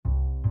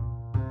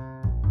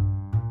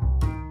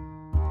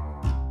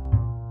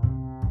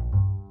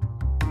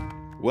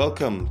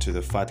Welcome to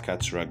the Fat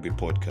Cats Rugby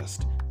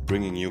podcast,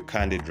 bringing you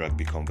candid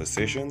rugby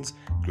conversations,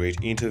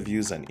 great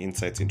interviews and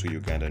insights into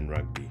Ugandan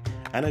rugby,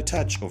 and a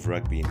touch of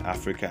rugby in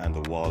Africa and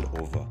the world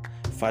over.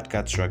 Fat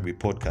Cats Rugby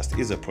podcast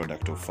is a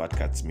product of Fat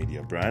Cats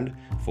Media brand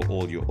for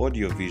all your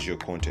audio-visual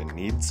content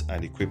needs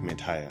and equipment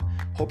hire.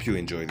 Hope you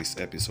enjoy this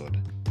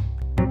episode.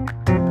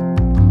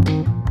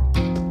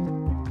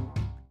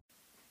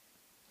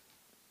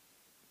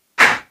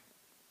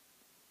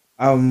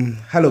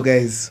 Hello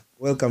guys,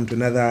 welcome to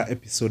another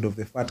episode of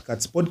the Fat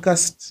Cats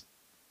podcast.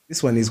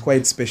 This one is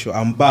quite special.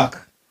 I'm back.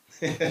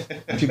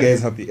 Aren't you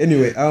guys happy?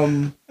 Anyway,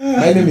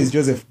 my name is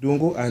Joseph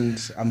Dungu and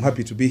I'm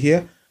happy to be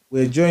here.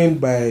 We're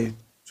joined by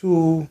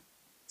two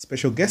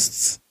special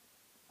guests.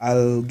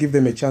 I'll give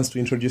them a chance to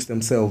introduce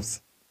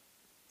themselves,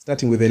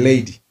 starting with a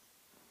lady.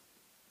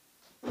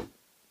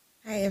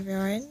 Hi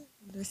everyone,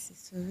 Lucille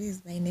Suubi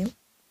is my name.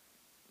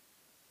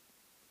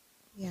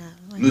 Yeah.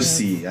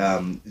 Lucy,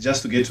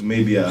 just to get to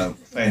maybe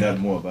find out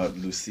more about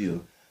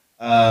Lucille.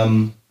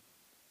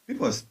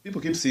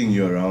 People keep seeing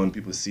you around.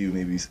 People see you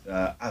maybe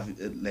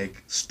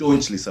like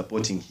staunchly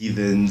supporting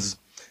heathens.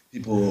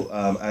 People,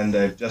 and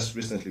I've just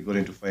recently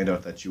gotten to find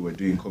out that you were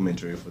doing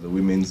commentary for the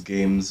women's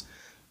games.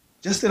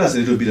 Just tell us a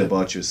little bit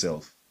about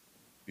yourself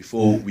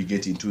before we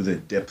get into the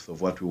depth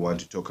of what we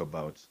want to talk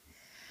about.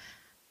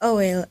 Oh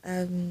well,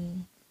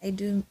 I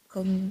do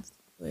come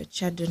for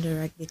Chadunda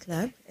Rugby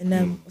Club, and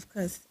I'm of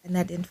course an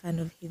ardent fan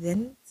of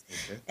heathens.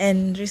 Okay.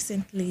 And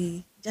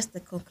recently, just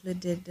the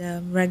concluded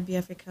Rugby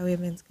Africa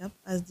Women's Cup,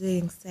 I was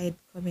doing side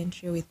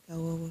commentary with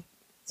Kawawa.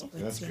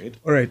 Okay, that's great.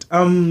 All right.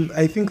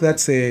 I think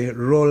that's a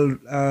role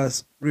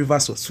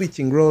reversal,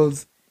 switching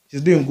roles. She's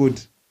doing good.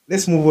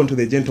 Let's move on to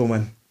the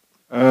gentleman.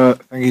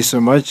 Thank you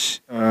so much.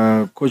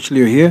 Coach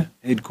Leo here,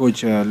 head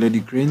coach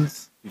Lady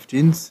Cranes,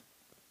 15s.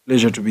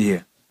 Pleasure to be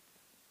here.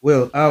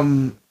 Well,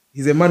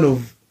 he's a man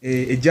of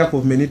a jack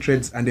of many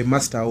trades and a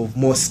master of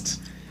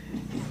most.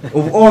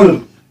 Of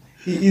all,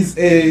 he is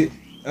a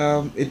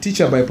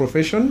teacher by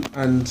profession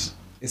and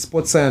a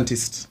sports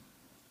scientist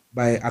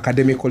by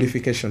academic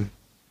qualification.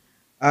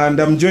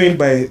 And I'm joined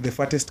by the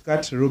fattest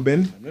cat,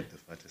 Ruben. I'm not the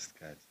fattest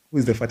cat. Who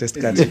is the fattest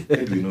cat?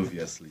 Edwin,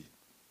 obviously.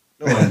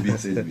 No one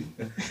beats Edwin.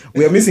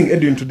 We are missing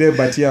Edwin today,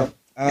 but yeah.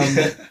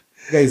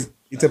 Guys,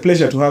 it's a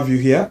pleasure to have you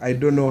here. I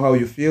don't know how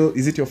you feel.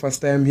 Is it your first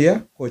time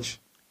here, Coach?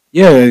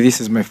 Yeah, this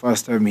is my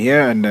first time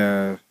here, and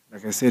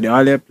like I said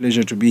earlier,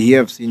 pleasure to be here.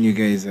 I've seen you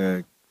guys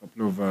a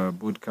couple of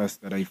podcasts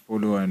that I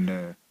follow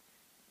and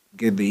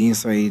get the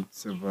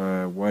insights of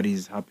what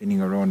is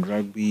happening around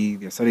rugby.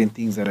 There are certain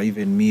things that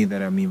even me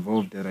that I'm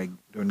involved that I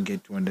don't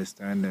get to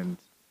understand, and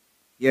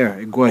yeah,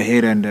 I go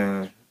ahead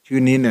and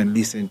tune in and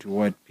listen to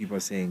what people are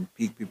saying,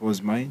 pick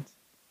people's minds.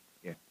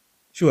 Yeah,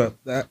 sure,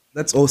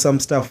 that's awesome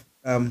stuff.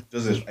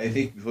 Joseph, I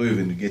think before we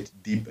even get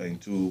deep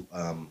into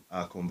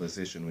our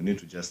conversation, we need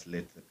to just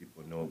let the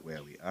people know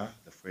where we are,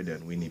 the Fred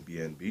and Winnie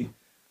B&B,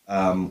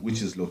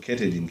 which is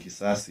located in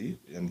Kisasi,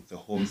 and it's a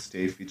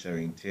homestay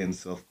featuring 10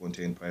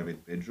 self-contained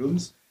private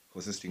bedrooms,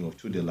 consisting of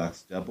 2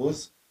 deluxe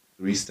doubles,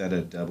 3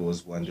 standard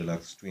doubles, 1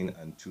 deluxe twin,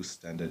 and 2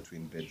 standard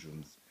twin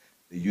bedrooms.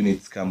 The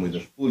units come with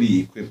a fully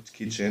equipped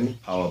kitchen,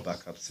 power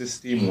backup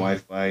system,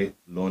 Wi-Fi,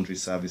 laundry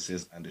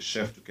services, and a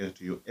chef to cater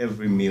to you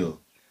every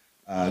meal.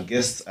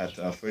 Guests at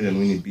Fred and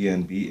Winnie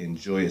B&B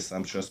enjoy a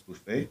sumptuous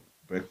buffet,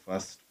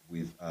 breakfast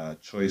with a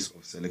choice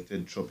of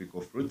selected tropical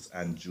fruits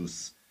and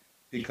juice.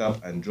 Pick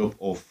up and drop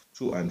off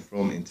to and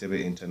from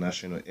Entebbe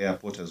International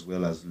Airport, as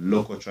well as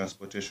local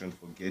transportation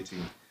for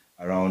getting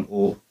around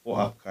all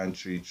 4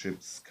 up-country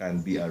trips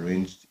can be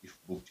arranged if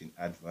booked in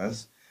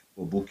advance.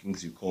 For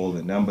bookings, you call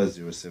the number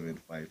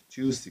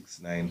 0752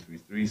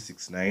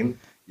 693369.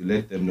 You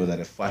let them know that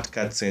a Fat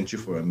Cat sent you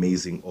for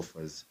amazing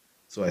offers.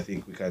 So I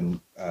think we can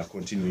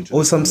continue into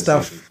awesome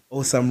stuff.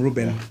 Awesome,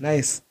 Ruben. Yeah.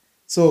 Nice.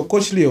 So,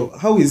 Coach Leo,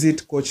 how is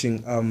it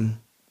coaching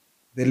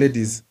the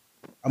ladies?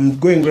 I'm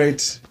going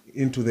right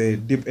into the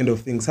deep end of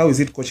things. How is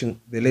it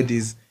coaching the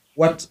ladies?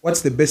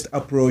 What's the best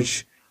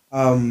approach?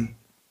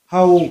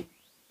 How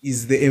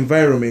is the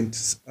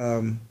environment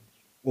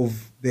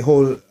of the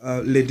whole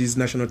ladies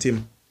national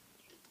team?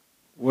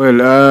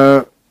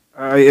 Well,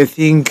 I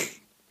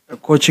think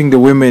coaching the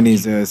women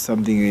is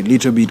something a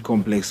little bit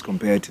complex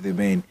compared to the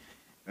men.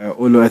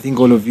 Although I think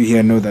all of you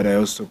here know that I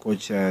also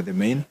coach the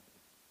men.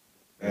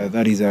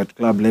 That is at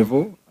club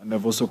level. And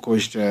I've also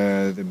coached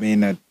the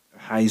men at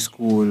high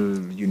school,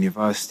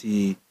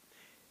 university.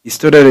 It's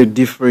totally a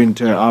different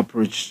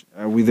approach.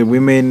 With the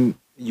women,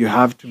 you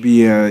have to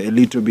be a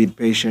little bit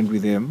patient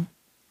with them.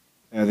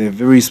 They're a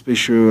very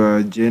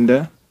special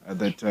gender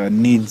that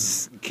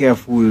needs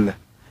careful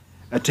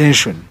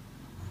attention.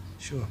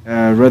 Sure.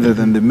 Rather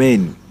than the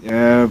men.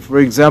 For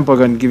example, I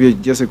can give you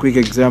just a quick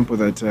example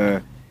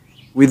that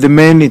with the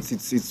men,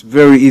 it's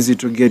very easy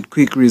to get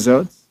quick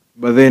results,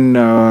 but then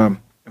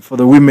for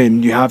the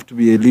women, you have to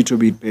be a little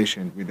bit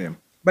patient with them.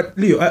 But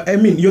Leo, I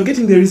mean, you're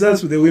getting the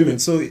results with the women,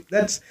 so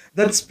that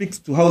speaks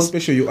to how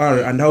special you are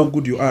and how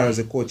good you are as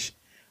a coach.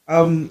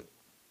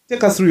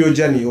 Take us through your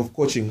journey of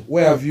coaching.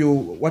 What have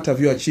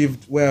you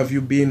achieved? Where have you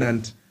been?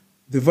 And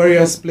the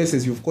various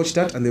places you've coached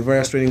at and the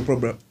various training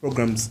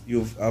programs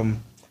you've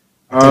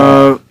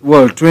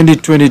Well,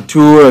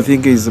 2022 I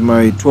think is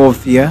my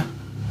 12th year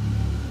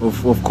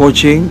of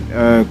coaching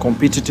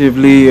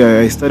competitively.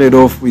 I started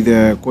off with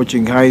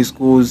coaching high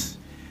schools.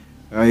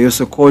 I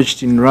also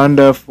coached in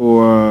Rwanda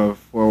for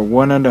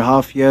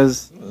 1.5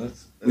 years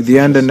That's with the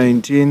under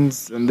interesting.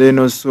 19s, and then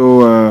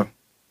also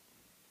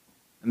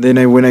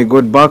when I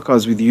got back, I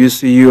was with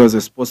UCU as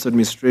a sports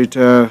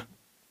administrator.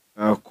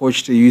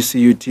 Coached the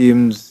UCU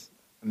teams,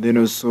 and then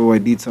also I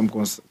did some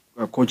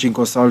coaching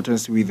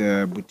consultants with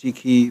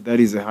Butiki, that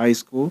is a high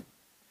school,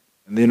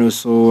 and then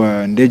also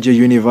Ndeje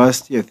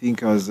University. I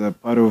think I was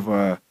part of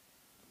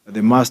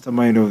the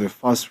mastermind of the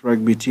first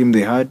rugby team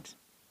they had,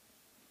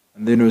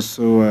 and then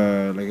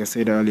also, like I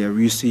said earlier,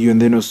 UCU,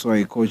 and then also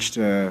I coached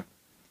the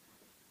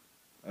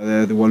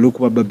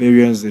Walukwa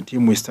Barbarians, the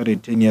team we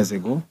started 10 years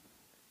ago.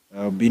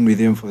 I've been with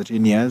them for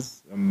 10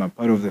 years. I'm a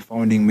part of the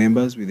founding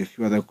members with a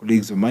few other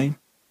colleagues of mine.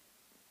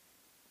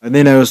 And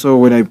then I also,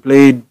 when I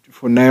played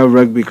for Nile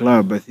Rugby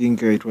Club, I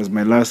think it was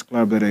my last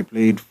club that I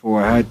played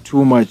for. I had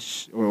too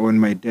much on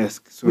my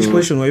desk. So which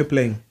position were you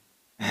playing?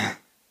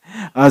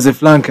 as a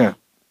flanker,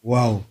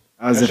 Wow.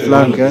 as a Actually,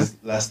 one of flanker. these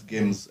last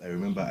games, I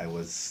remember I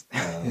was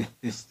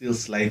still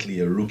slightly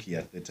a rookie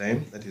at the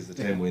time. That is the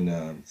time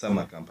when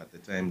summer camp at the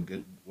time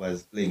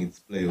was playing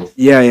its playoff.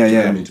 Yeah.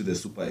 To come into the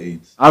Super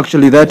 8.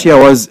 Actually, that year I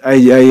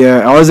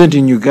wasn't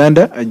in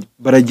Uganda,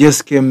 but I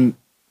just came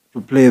to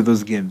play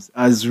those games.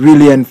 I was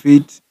really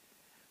unfit,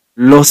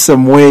 lost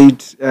some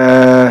weight.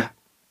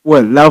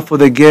 Love for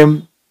the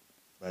game.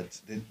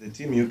 But the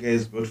team you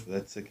guys brought for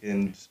that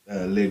second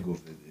leg of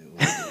the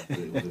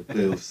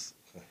playoffs.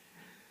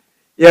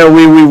 Yeah,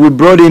 we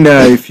brought in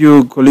a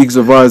few colleagues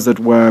of ours that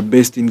were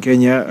based in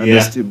Kenya. And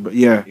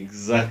Yeah.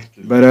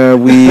 Exactly. But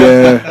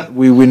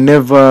we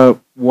never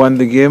won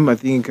the game. I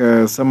think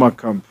summer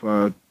camp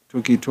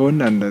took it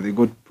on, and they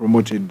got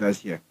promoted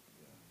that year.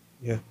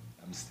 Yeah.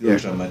 I'm still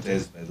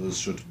traumatized by those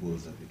short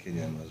balls that the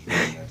Kenyan was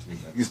running at me.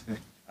 But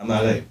I'm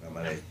alive.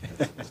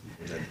 That's the most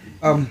important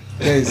thing.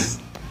 Guys,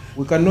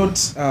 we cannot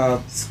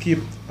skip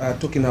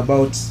talking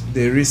about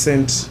the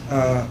recent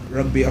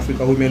Rugby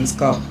Africa Women's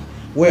Cup,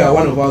 where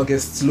one of our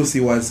guests, Lucy,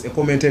 was a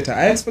commentator.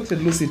 I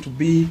expected Lucy to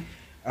be,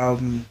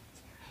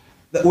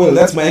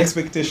 that's my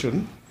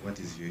expectation. What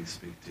is your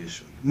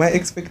expectation? My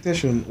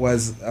expectation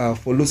was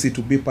for Lucy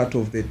to be part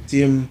of the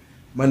team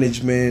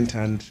management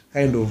and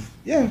kind of,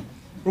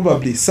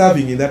 probably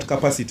serving in that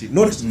capacity.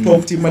 Not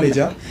top team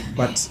manager,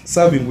 but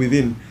serving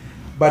within.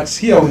 But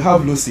here we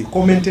have Lucy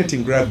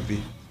commentating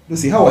rugby.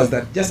 Lucy, how was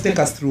that? Just take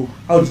us through.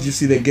 How did you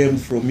see the game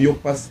from your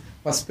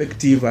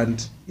perspective?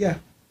 And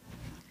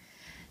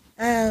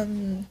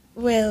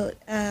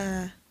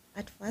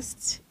at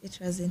first it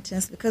was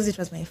intense because it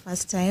was my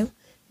first time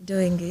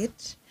doing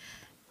it.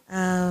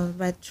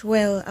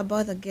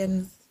 About the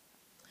games,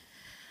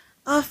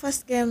 our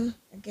first game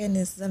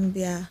against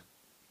Zambia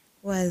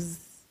was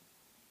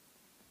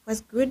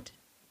good.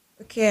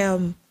 Okay,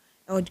 I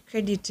would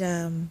credit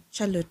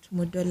Charlotte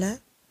Mudola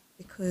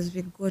because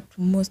we got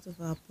most of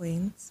our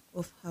points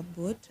off her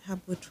boat. Her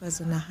boat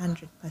was on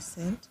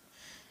 100%.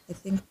 I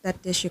think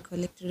that day she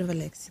collected over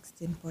like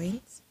 16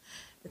 points.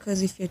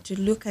 Because if you're to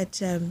look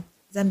at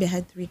Zambia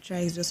had 3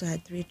 tries, also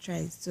had 3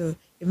 tries. So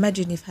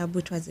imagine if her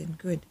boat wasn't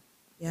good.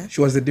 Yeah.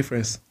 she was the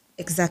difference.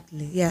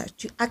 Exactly. Yeah.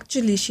 She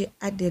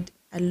added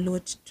a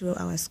lot to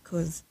our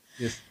scores.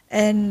 Yes.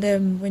 And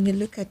when you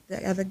look at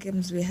the other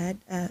games we had,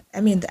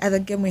 the other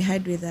game we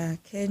had with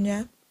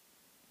Kenya.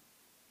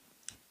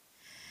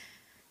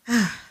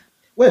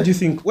 Where do you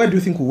think we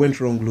went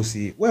wrong,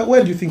 Lucy?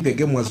 Where do you think the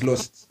game was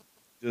lost?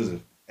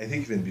 Joseph, I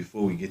think even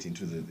before we get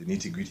into the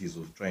nitty-gritties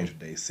of trying to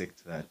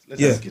dissect that,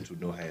 let's just get to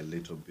know her a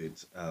little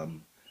bit.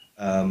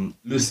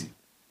 Lucy,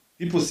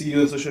 people see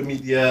you on social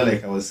media,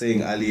 like I was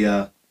saying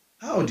earlier.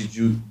 How did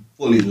you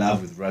fall in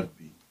love with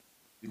rugby?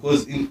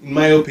 Because in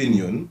my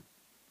opinion,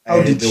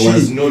 there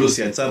was no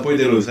Lucy. At some point,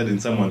 all of a sudden,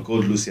 someone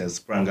called Lucy has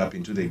sprung up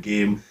into the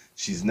game.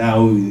 She's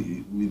now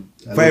with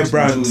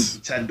Vibrant.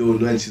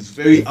 Chadolo, and she's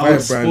very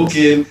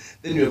outspoken.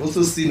 Then you have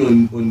also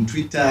seen on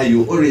Twitter,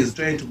 you're always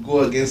trying to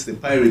go against the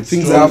Pirates.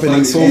 Things are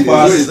happening so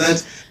fast. There is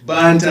that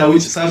banter,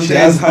 which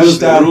sometimes goes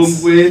the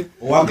wrong way.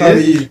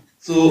 Wakabi.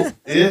 So,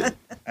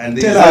 and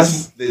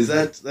there's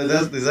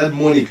that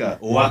moniker,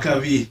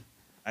 Wakabi,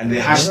 and the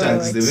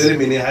hashtags, the very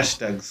many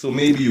hashtags. So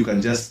maybe you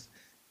can just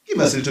give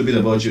us a little bit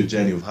about your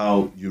journey of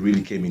how you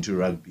really came into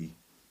rugby.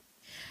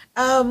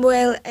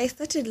 I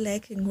started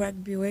liking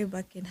rugby way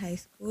back in high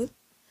school.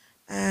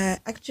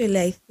 Actually,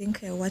 I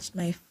think I watched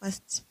my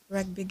first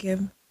rugby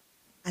game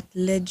at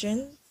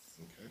Legends,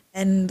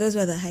 and those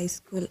were the high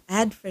school. I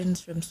had friends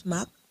from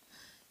SMAC,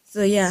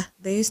 so yeah,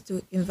 they used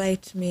to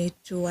invite me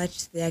to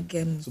watch their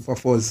games. Super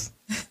Fours.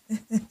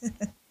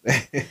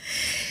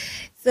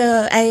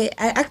 So I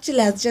actually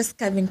was just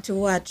coming to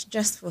watch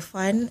just for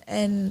fun,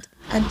 and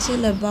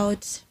until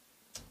about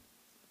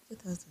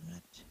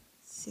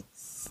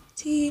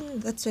 2016,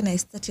 that's when I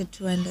started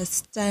to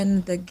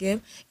understand the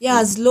game. Yeah,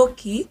 I was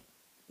low-key,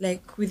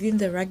 like within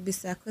the rugby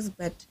circles,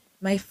 but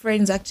my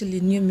friends actually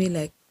knew me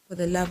like for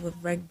the love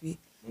of rugby.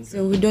 Okay.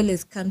 So we'd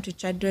always come to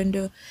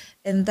Chadondo,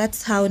 and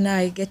that's how now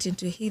I get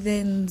into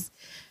Heathens.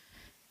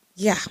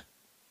 Yeah.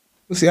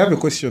 Lucy, I have a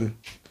question.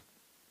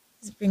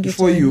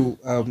 Before you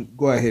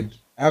go ahead,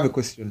 I have a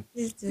question.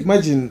 Please do.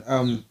 Imagine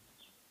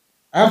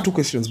I have two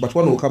questions, but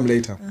one will come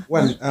later.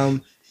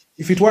 One,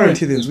 if it weren't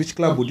Heathens, which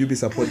club would you be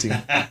supporting?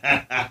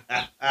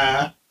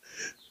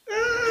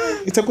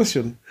 It's a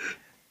question.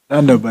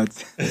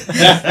 Thunderbirds.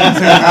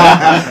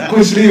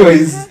 Coach Leo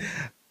is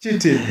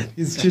cheating.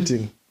 He's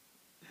cheating.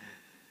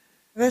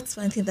 That's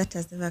one thing that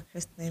has never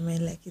crossed my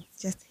mind. Like,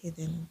 it's just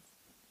Heathens.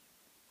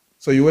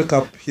 So you wake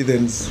up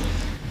Heathens,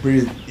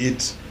 breathe,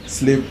 eat,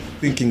 sleep,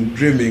 thinking,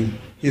 dreaming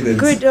Heathens.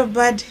 Good or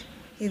bad,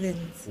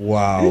 Heathens.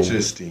 Wow.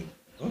 Interesting.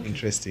 Okay.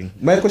 Interesting.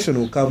 My question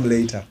will come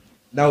later.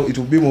 Now it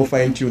will be more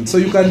fine-tuned. So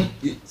you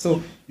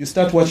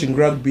start watching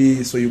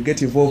rugby, so you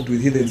get involved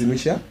with Heathens in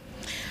which year?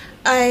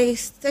 I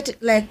started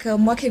like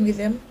working with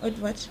them or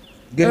what?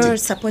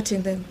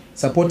 Supporting them.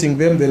 Supporting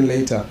them, then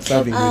later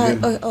serving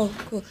with them. Oh,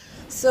 cool.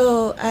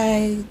 So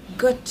I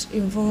got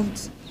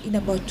involved in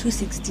about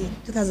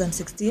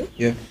 2016.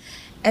 Yeah.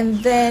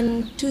 And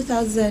then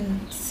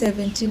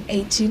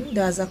 2017-18,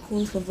 there was a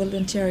call for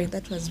volunteering.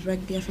 That was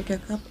Rugby Africa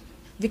Cup.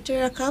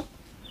 Victoria Cup?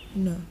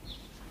 No.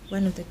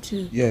 One of the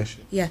two. Yeah,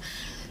 sure. Yeah.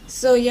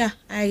 So yeah,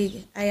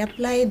 I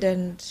applied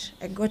and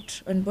I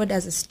got on board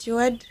as a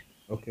steward.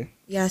 Okay.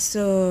 Yeah,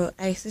 so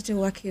I started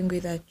working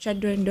with a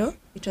Chadondo.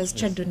 It was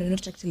Chadondo,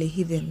 not actually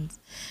Heathens.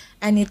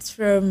 And it's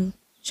from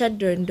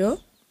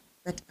Chadondo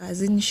that I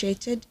was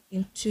initiated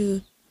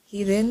into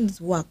Heathens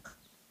work.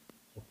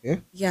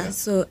 Okay. Yeah,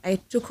 so I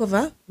took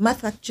over.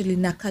 Math actually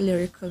Nakali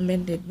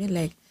recommended me,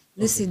 like,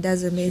 Lucy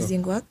does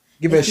amazing work.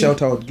 Give her a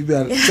shout out. Give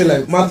her say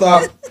like,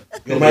 Martha,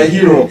 you're my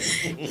hero.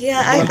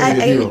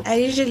 Yeah, I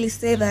usually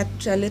say that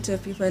to a lot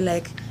of people,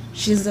 like,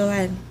 she's the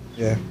one.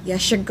 Yeah. Yeah,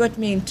 she got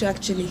me into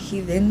actually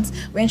Heathens.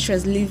 When she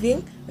was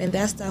leaving, when they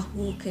asked her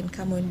who can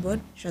come on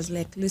board, she was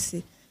like,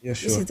 Lucy. Yeah,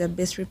 sure. This is the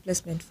best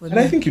replacement for me. And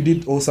I think you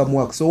did awesome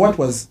work.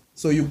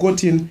 So you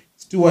got in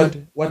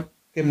steward. What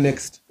came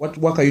next? What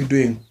work are you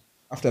doing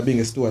after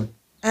being a steward?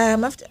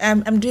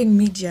 I'm doing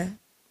media.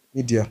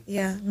 Media.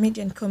 Yeah,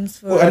 media and comms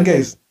for. Oh, and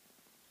guys,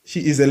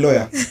 she is a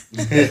lawyer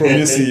from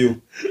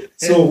UCU.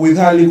 So with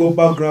her legal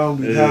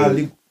background, with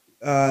her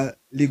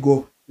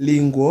legal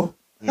lingo.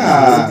 Is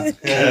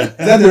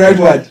that the right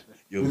word?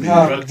 With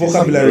her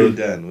vocabulary.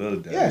 Well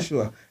done. Yeah,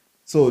 sure.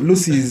 So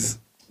Lucy is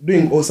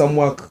doing awesome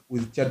work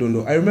with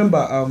Chadondo. I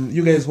remember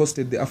you guys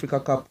hosted the Africa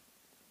Cup,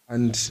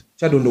 and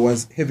Chadondo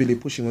was heavily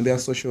pushing on their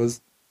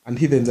socials and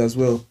Heathens as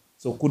well.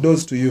 So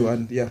kudos to you,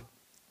 and yeah.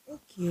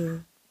 Thank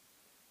you.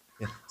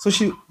 Yeah. So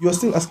you're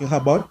still asking her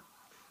about?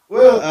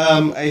 Well,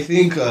 I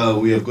think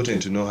we have gotten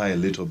to know her a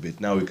little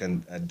bit. Now we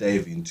can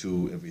dive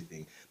into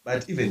everything.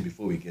 But even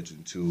before we get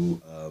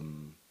into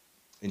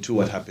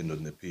what happened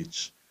on the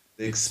pitch,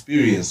 the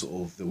experience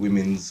of the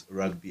Women's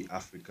Rugby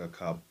Africa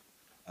Cup,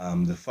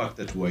 the fact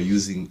that we are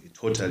using a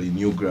totally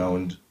new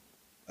ground,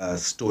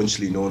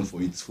 staunchly known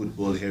for its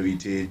football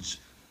heritage,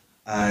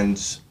 and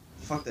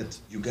the fact that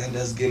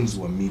Uganda's games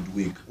were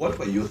midweek. What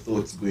were your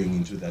thoughts going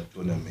into that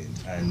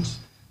tournament? And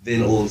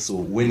then also,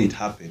 when it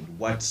happened,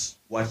 what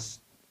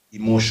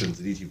emotions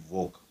did it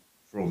evoke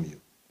from you?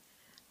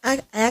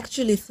 I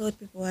actually thought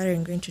people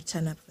weren't going to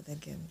turn up for the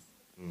games.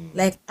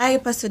 Like, I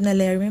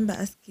personally, I remember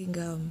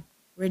asking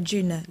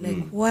Regina,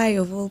 like, why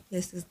of all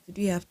places did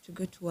we have to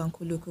go to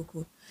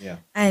Wankulukuku? Yeah.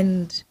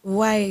 And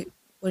why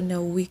on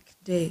a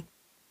weekday?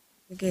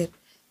 Okay.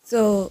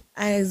 So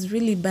I was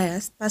really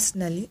biased.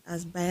 Personally, I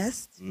was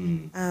biased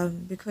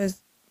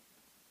because,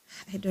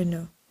 I don't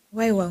know,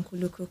 why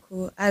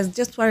Wankulukuku? I was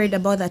just worried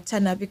about that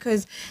turn-up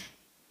because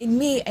in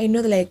me, I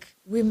know like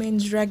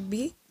women's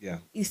rugby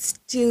is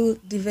still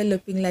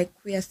developing, like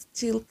we are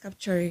still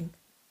capturing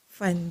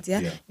fans,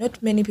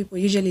 Not many people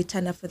usually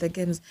turn up for the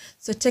games.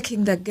 So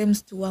taking the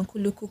games to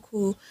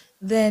Wankulukuku,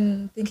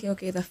 then thinking,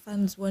 okay, the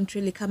fans won't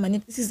really come.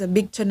 And this is a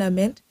big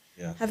tournament.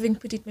 Yeah. Having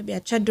put it maybe a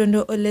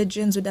Chadondo or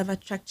Legends would have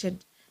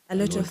attracted a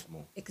lot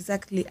more.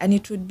 Exactly. And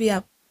it would be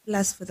a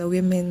plus for the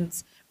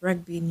women's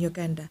rugby in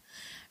Uganda.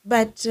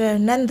 But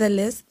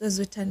nonetheless, those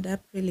who turned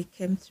up really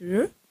came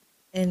through.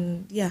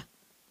 And yeah.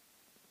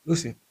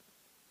 Lucy,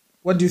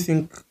 what do you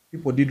think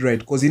people did right?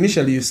 Because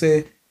initially you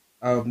say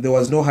there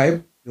was no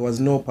hype, there was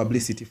no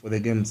publicity for the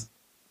games.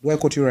 Do I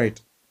quote you right?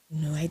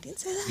 No, I didn't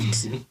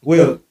say that.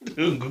 Well,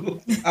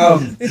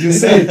 you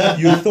said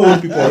you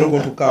thought people were not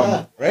going to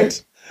come,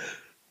 right?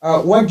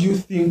 What do you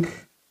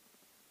think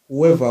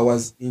whoever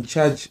was in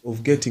charge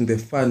of getting the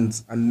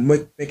funds and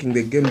making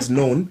the games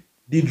known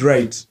did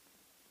right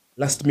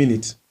last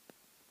minute?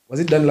 Was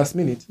it done last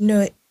minute?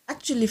 No,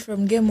 actually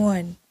from game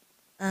one,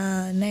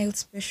 Nile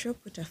Special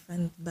put a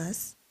fund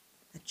bus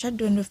at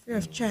Chadondo free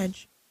of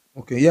charge.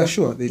 Okay, yeah,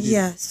 sure, they did.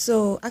 Yeah,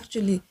 so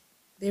actually,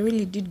 they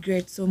really did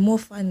great. So more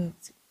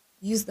fans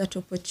used that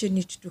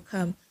opportunity to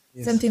come.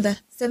 Yes.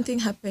 Something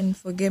happened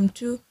for game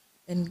 2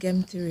 and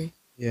game 3.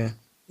 Yeah.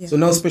 Yeah. So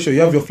now special,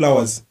 you have your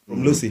flowers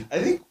from Lucy. I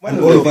think one And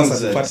of all the of us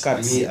things are the fat that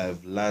cats. me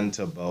I've learned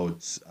about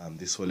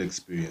this whole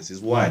experience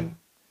is one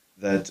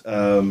that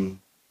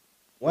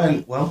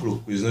one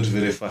Kuluku is not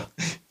very far.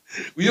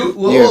 we're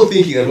all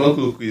thinking that one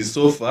Kuluku is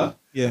so far.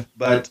 Yeah.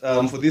 But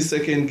for this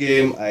second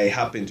game, I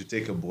happened to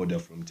take a border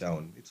from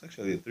town. It's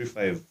actually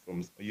 3-5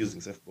 from using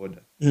Safe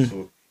Border.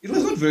 So it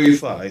was not very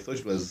far. I thought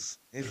it was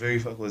very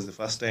far because the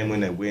first time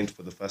when I went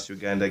for the first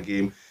Uganda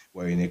game,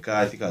 we were in a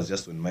car. I think I was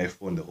just on my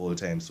phone the whole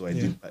time, so I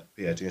didn't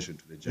pay attention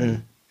to the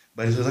journey.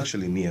 But it was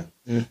actually near.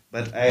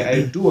 But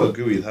I do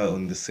agree with her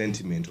on the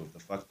sentiment of the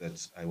fact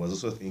that I was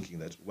also thinking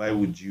that why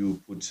would you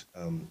put,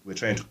 we're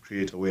trying to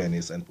create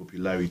awareness and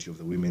popularity of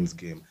the women's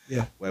game.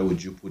 Yeah. Why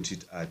would you put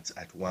it at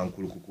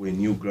Wankulukuku, a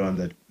new ground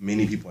that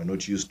many people are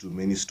not used to,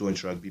 many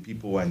staunch rugby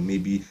people and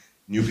maybe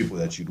new people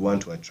that you'd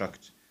want to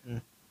attract?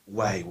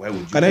 Why? Why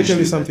would you? Can I tell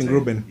you push it that something, time?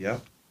 Ruben? Yeah.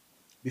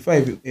 Before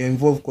I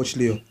involve Coach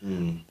Leo,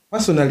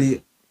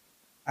 personally,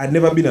 I'd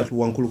never been at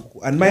Wankulukuku.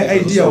 And my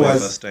idea also my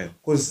was, first time.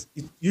 because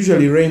it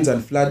usually rains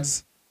and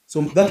floods,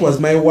 so that was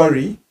my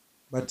worry.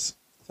 But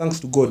thanks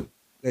to God,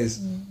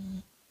 guys,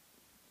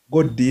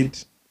 God did.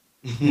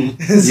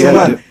 So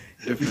man,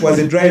 it was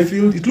a dry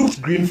field. It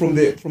looked green from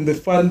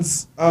the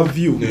fans'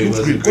 view. No, It it looked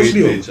was green. a Coach great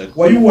Leo, pitch, actually.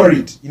 were you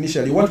worried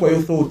initially? What were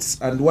your thoughts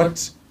and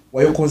what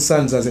were your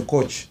concerns as a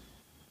coach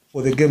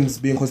for the games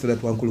being hosted at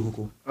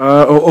Wankulukuku?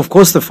 Of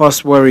course, the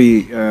first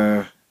worry,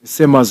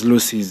 same as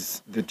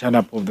Lucy's, the turn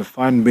up of the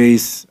fan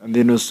base, and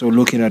then also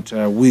looking at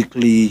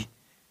weekly,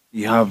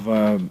 you have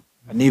an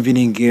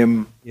evening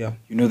game. Yeah.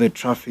 You know the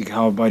traffic,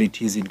 how bad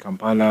it is in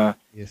Kampala.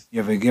 Yes. You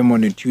have a game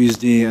on a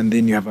Tuesday, and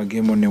then you have a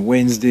game on a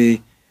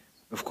Wednesday.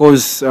 Of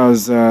course, I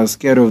was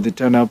scared of the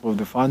turn up of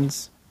the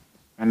fans,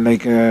 and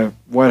like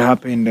what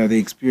happened, the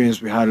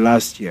experience we had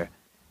last year.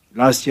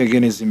 Last year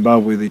against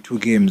Zimbabwe, the 2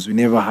 games, we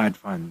never had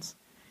fans.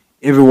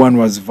 Everyone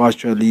was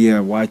virtually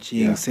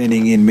watching,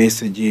 sending in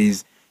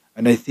messages,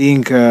 and I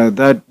think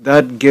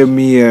that gave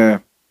me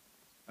a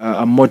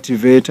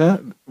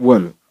motivator.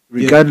 Well,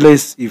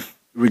 regardless if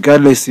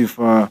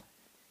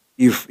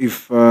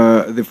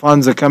the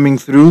fans are coming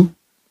through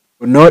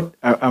or not,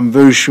 I'm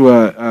very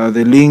sure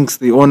the links,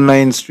 the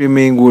online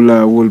streaming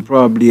will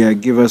probably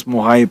give us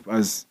more hype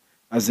as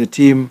a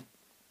team.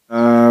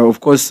 Of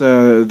course,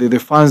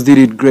 the fans did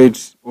it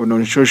great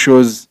on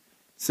socials,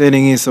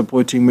 sending in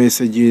supporting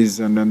messages,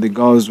 and the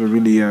girls were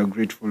really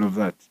grateful of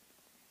that.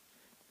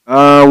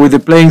 With the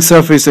playing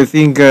surface, I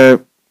think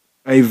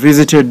I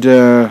visited,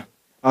 I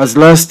was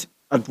last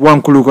at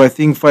Wankuluku, I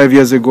think 5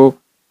 years ago.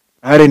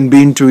 I hadn't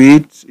been to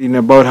it in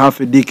about half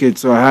a decade,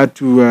 so I had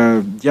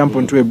to jump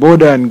onto a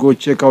border and go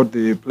check out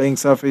the playing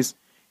surface.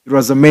 It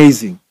was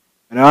amazing,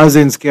 and I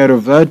wasn't scared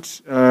of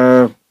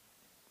that.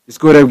 It's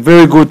got a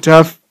very good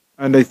turf,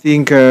 and I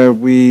think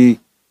we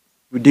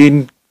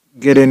didn't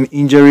get any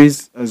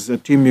injuries as a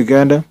team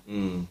Uganda.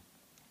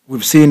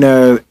 We've seen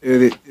our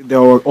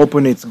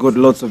opponents got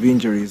lots of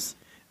injuries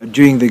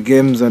during the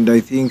games, and I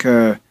think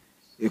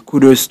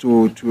kudos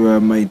to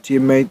my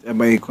teammate,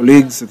 my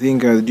colleagues. I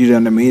think they did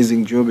an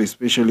amazing job,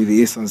 especially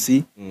the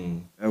S&C.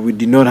 We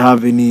did not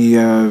have any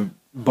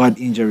bad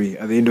injury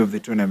at the end of the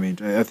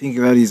tournament. I think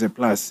that is a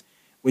plus.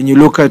 When you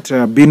look at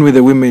being with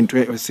the women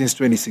since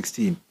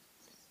 2016,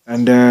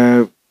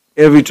 and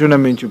every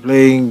tournament you're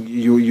playing,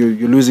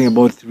 you're losing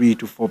about 3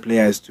 to 4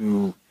 players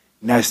to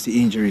nasty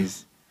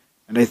injuries.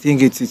 And I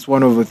think it's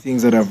one of the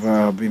things that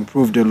have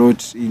improved a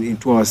lot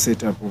into our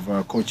setup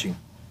of coaching.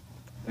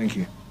 Thank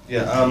you.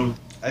 Yeah,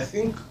 I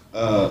think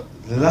the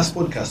last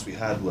podcast we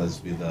had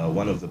was with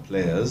one of the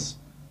players.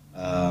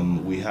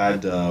 We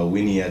had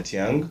Winnie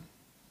Atiang,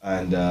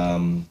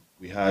 and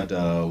we had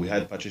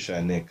Patricia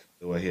and Nick.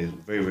 They were here.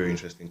 Very, very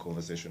interesting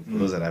conversation. For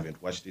those that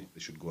haven't watched it, they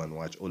should go and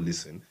watch or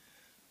listen.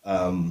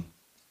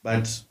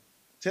 But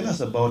tell us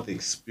about the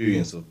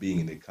experience of being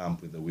in the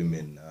camp with the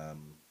women.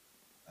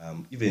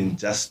 Even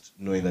just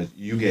knowing that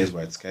you guys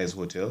were at Sky's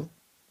Hotel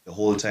the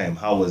whole time.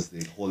 How was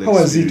the whole experience?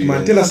 How was it,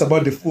 man? Tell us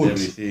about the food.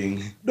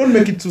 Everything. Don't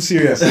make it too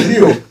serious.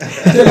 Leo,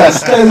 tell us,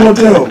 Sky's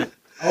Hotel.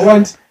 I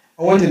want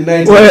a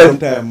night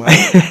sometime,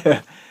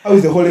 man. How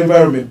is the whole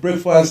environment?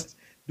 Breakfast?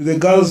 Do the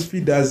girls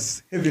feed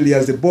as heavily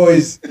as the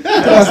boys?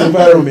 Tell us the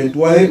environment.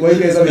 Why you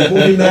guys having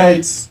movie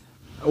nights?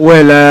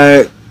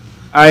 Well,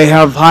 I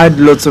have had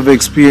lots of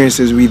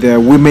experiences with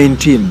women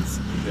teams.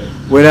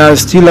 When I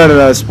was still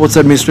a sports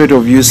administrator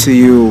of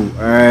UCU,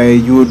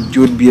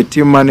 you would be a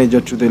team manager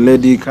to the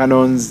Lady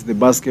Cannons, the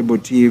basketball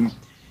team.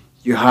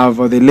 You have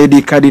the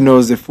Lady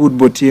Cardinals, the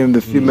football team,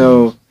 the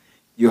female.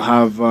 You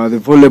have the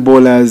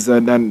volleyballers,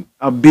 and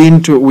I've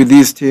been with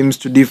these teams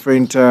to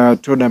different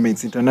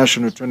tournaments,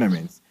 international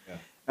tournaments. Yeah.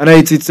 And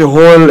it's a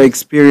whole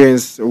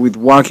experience with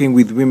working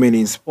with women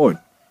in sport.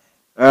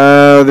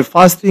 The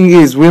first thing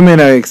is women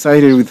are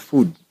excited with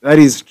food. That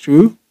is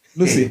true.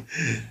 Lucy,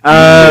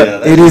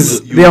 it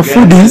is their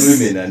foodies.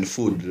 Women and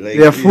food. Like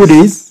their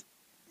foodies.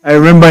 I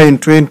remember in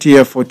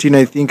 2014,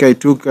 I think I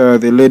took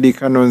the Lady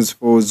Cannons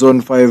for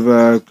Zone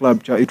 5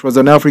 club. It was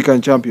an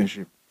African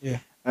championship. Yeah.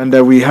 And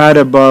we had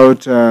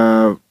about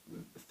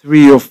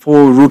 3 or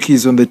 4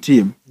 rookies on the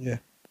team. Yeah.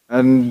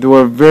 and they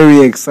were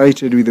very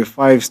excited with the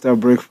 5-star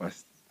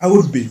breakfast. I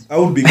would be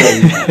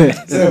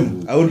guys.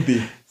 Sam, I would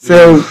be.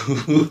 So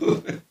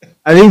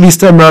I think this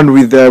time around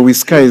with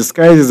Skies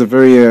is a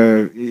very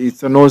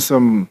it's an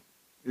awesome.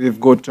 They've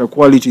got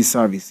quality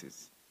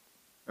services.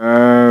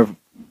 Well,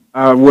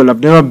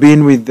 I've never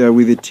been with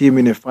the team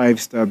in a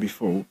 5-star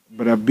before,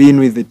 but I've been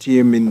with the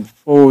team in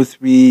 4,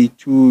 3,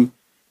 2,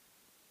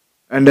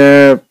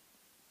 and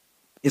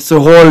it's a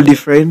whole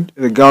different.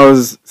 The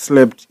girls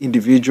slept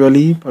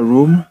individually per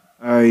room.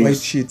 White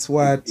sheets,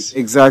 what?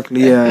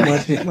 Exactly.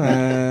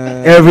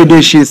 Man. Every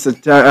day sheets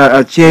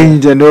are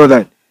changed and all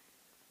that.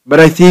 But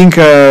I think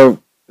the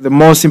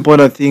most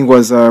important thing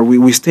was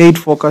we stayed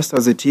focused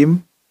as a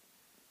team.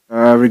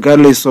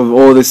 Regardless of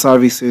all the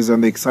services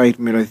and the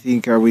excitement, I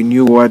think we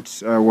knew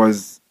what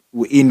was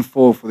in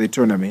for the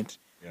tournament.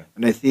 Yeah.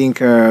 And I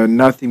think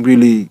nothing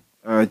really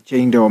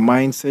changed our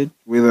mindset,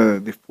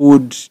 whether the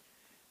food,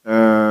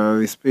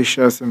 the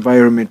spacious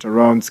environment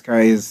around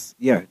Skies.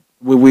 Yeah,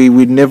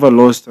 we never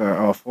lost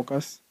our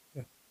focus.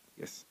 Yeah.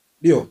 Yes.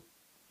 Leo,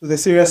 to the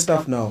serious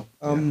stuff now.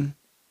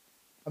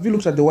 Have you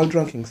looked at the world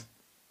rankings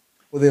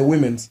for the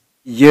women's?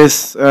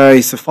 Yes,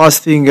 it's the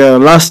first thing.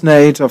 Last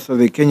night after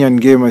the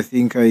Kenyan game, I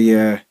think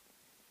I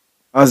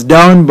was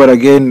down, but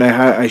again,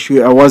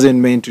 I wasn't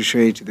meant to show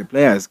it to the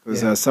players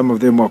because some of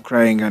them were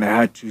crying, and I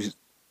had to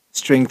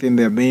strengthen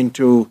their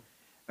mental,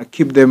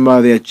 keep them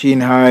their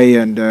chin high,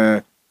 and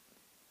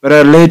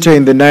but later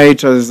in the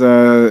night, as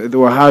they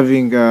were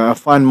having a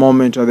fun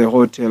moment at the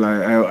hotel,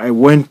 I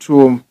went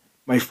to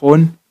my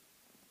phone,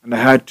 and I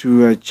had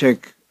to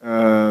check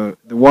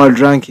the world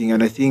ranking,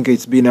 and I think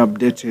it's been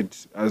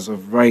updated as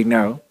of right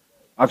now.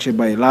 Actually,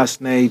 by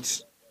last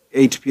night,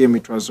 8 p.m.,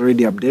 it was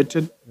already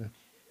updated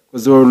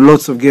because there were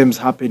lots of games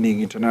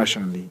happening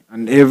internationally,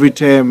 and every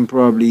time,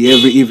 probably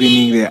every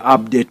evening, they're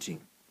updating.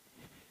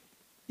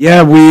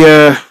 Yeah,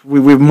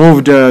 we've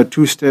moved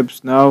 2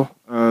 steps now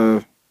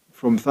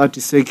from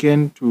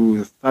 32nd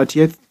to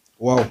 30th.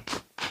 Wow.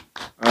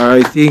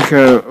 I think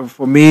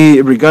for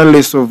me,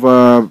 regardless of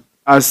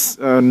us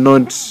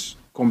not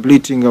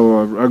completing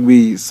our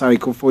rugby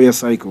cycle, 4-year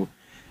cycle,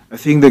 I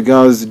think the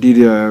girls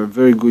did a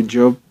very good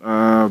job.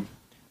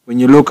 When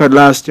you look at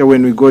last year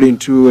when we got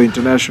into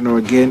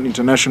international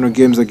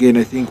games again,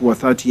 I think we're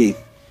 38th.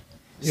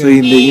 So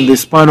in the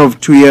span of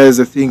 2 years,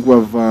 I think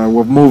we've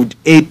moved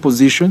 8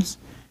 positions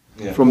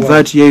from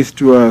 38th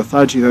to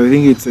 30th. I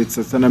think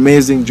it's an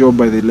amazing job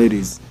by the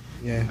ladies.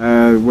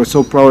 Yeah. We're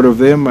so proud of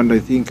them, and I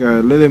think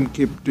let them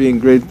keep doing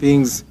great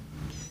things.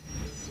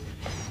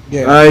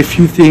 A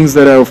few things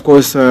that are, of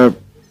course,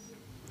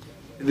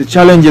 the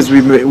challenges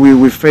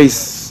we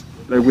face,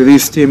 like with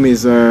this team,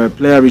 is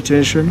player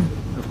retention.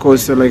 Of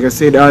course, like I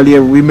said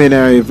earlier, women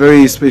are a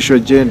very special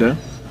gender,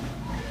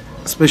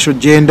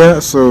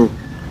 so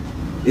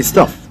it's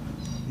tough.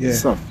 Yeah.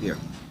 It's tough, yeah.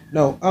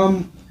 Now,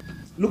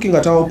 looking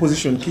at our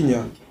opposition,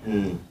 Kenya,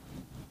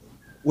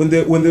 when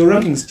the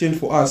rankings change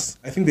for us,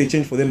 I think they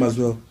change for them as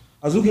well.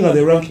 I was looking at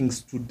the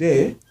rankings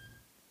today,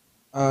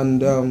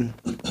 and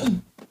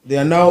they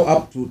are now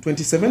up to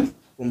 27th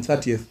from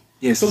 30th.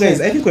 Yes. So guys,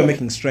 I think we're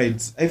making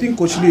strides. I think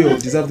Coach Leo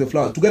deserves the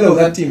flower. Together with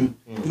that team,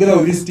 together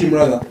with this team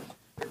rather,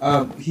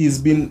 he's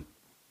been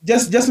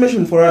just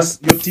mention for us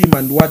your team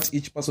and what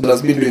each person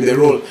has been doing the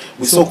role.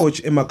 We saw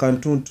Coach Emma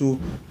Cantun too.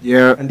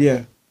 Yeah. And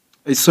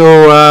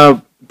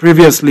So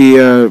previously,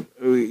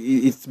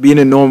 it's been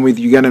a norm with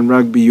Ugandan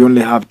rugby. You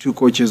only have 2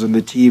 coaches on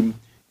the team.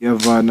 You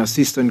have an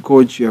assistant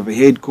coach. You have a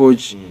head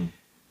coach.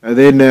 And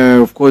then,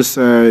 of course,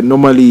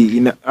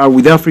 normally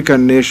with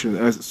African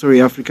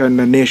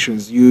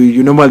nations,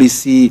 you normally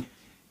see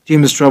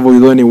teams travel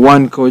with only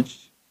 1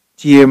 coach,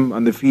 TM,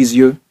 and the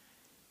physio.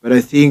 But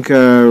I think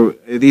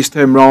this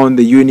time round,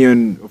 the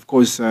union, of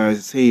course,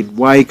 said,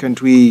 why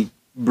can't we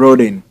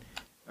broaden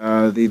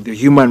the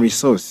human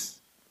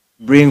resource?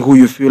 Bring who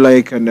you feel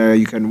like and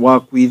you can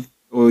work with,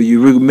 or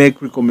you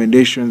make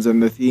recommendations.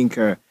 And I think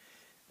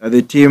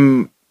the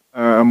team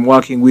I'm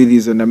working with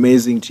is an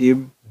amazing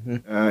team.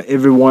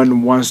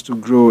 Everyone wants to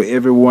grow,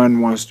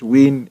 everyone wants to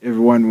win,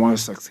 everyone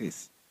wants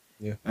success.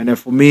 Yeah. And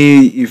for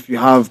me, if you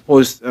have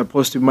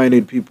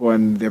positive-minded people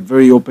and they're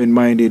very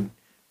open-minded,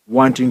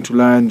 wanting to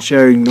learn,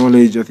 sharing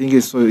knowledge, I think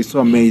it's so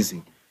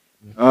amazing.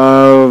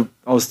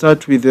 I'll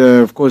start with,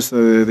 of course,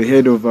 the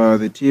head of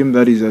the team.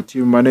 That is a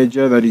team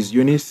manager. That is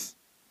Eunice.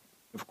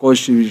 Of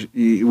course,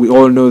 we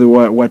all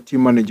know what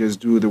team managers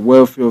do: the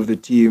welfare of the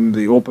team,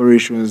 the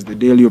operations, the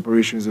daily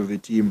operations of the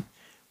team,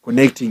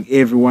 connecting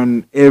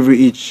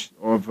each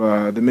of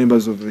the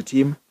members of the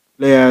team,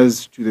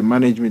 players to the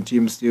management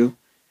team still.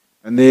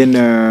 And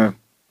then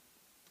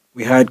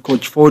we had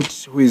Coach Ford,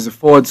 who is the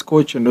forwards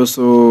coach and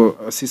also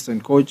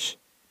assistant coach.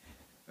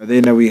 And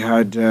then we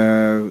had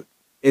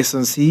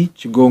SNC,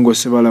 Chigongo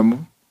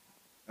Sebalamu.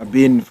 I've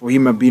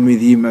been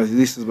with him.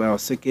 This is our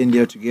 2nd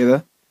year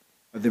together.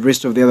 The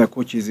rest of the other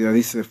coaches,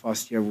 this is the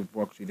first year we've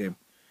worked with them.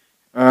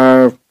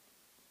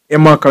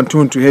 Emma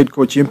Cantun, to head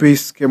coach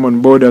Impis, came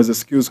on board as a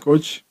skills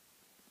coach.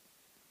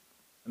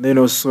 And then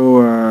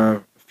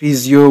also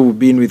Physio, we've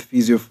been with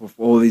Physio for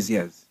all these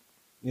years.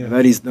 Yeah.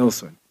 That is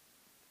Nelson.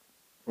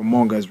 from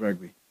Monga's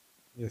Rugby.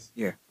 Yes.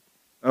 Yeah.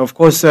 Of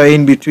course,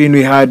 in between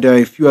we had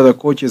a few other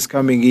coaches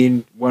coming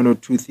in, one or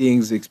two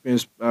things,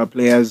 experienced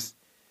players.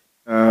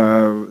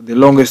 The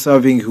longest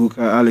serving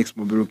hooker, Alex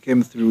Mobiru,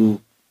 came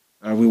through.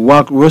 We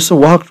also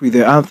worked with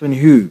Anthony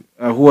Hu,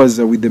 who was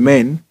with the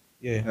men,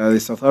 Yeah. the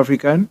South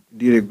African,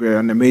 did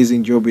an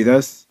amazing job with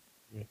us.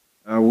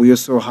 Yeah. We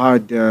also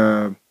had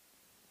Brian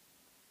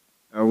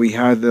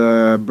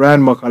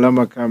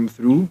Makalama come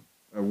through,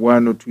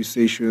 one or two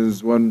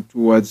sessions, 1-2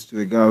 words to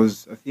the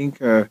girls. I think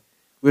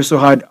we also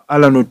had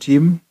Alan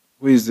Otim,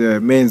 who is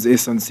men's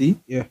S&C.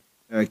 Yeah.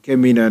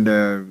 Came in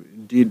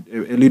and did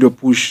a little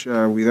push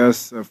with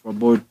us for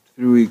about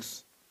 3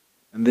 weeks.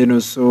 And then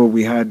also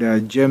we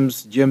had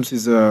James. James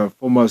is a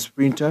former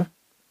sprinter.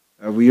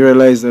 We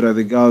realized that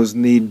the girls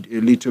need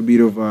a little bit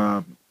of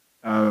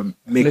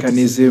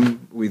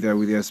mechanism with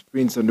their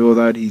sprints and all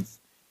that. He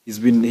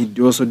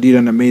also did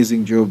an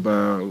amazing job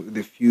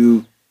the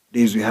few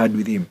days we had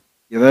with him.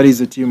 Yeah, that is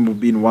the team we've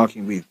been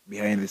working with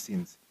behind the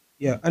scenes.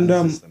 Yeah, and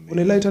on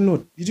a lighter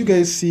note, did you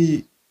guys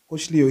see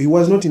Coach Leo? He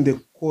was not in the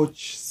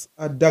coach's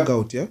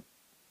dugout, yeah?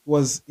 He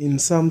was in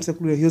some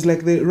secular. He was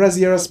like the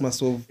Razi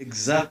Erasmus of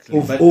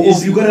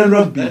Ugandan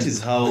rugby. That's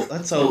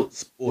how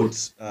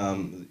sports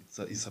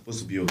is supposed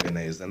to be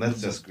organized, and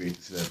that's just great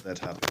to see that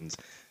happens.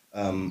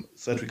 So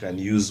that we can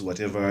use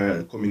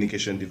whatever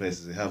communication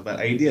devices they have. But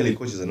ideally,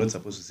 coaches are not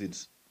supposed to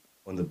sit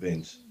on the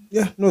bench.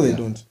 Yeah, no, they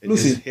don't.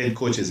 Lucy, head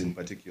coaches in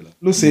particular.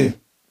 Lucille,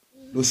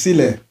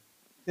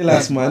 tell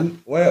us,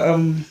 man, why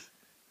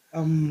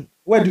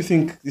do you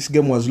think this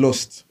game was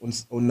lost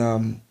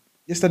on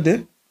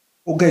yesterday?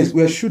 Oh, guys,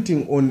 we are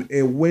shooting on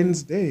a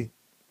Wednesday.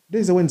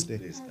 Today is a Wednesday.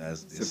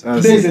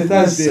 Today is a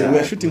Thursday. We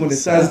are shooting on a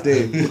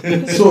Thursday.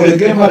 So the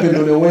game happened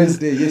on a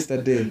Wednesday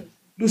yesterday.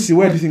 Lucy,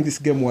 why do you think this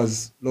game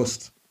was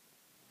lost?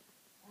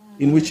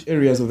 In which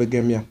areas of the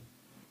game, yeah?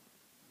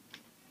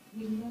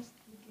 We lost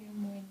the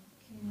game when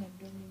Kenya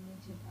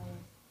dominated our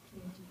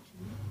 22.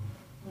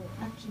 Well,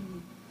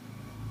 actually,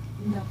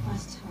 in the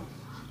first half,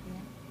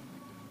 yeah,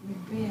 we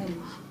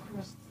barely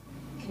crossed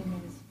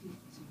Kenya's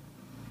 50.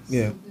 So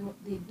Yeah.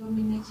 they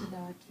dominated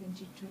our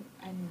 22,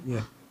 and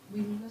Yeah.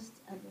 we lost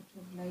a lot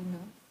of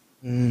lineups.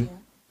 Mm.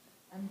 Yeah,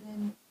 and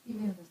then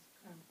even the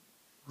scrum.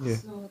 Yeah.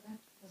 So that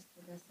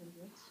costed us a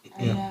lot,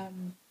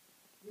 and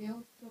we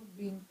also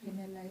been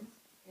penalized,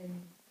 and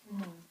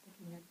Kenya was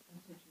taking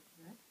advantage of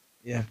that.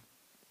 Yeah.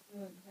 So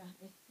yeah,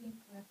 I think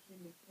that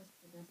really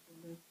costed us a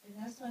lot. And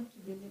I just want to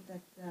believe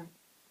that the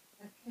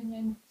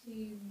Kenyan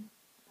team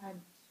had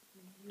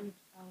reviewed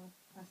our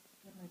past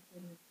game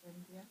against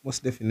Zambia.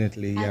 Most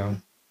definitely, yeah.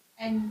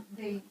 And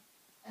they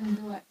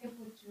were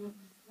able to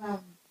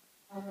observe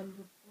our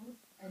loopholes,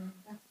 and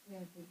that's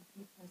where they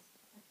beat us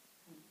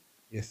tactically.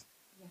 Yes.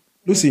 Yeah.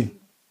 Lucy,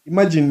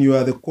 imagine you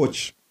are the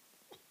coach.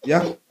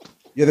 Yeah?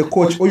 You're the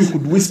coach, or you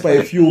could whisper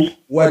a few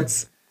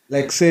words,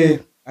 like say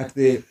at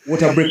the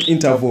water break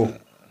interval.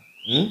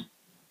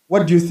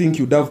 What do you think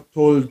you'd have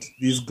told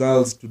these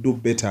girls to do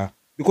better?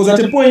 Because at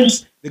a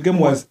point, the game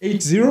was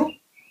 8-0,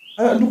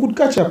 and we could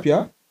catch up,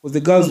 yeah? Because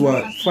the girls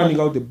were fanning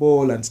out the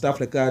ball and stuff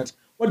like that.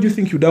 What do you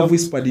think you'd have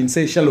whispered in,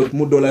 say, Charlotte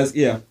Mudola's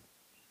ear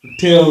to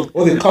tell,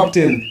 or the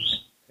captain,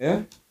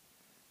 yeah?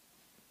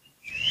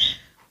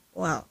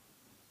 Wow.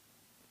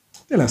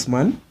 Tell us,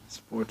 man.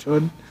 Sport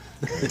on.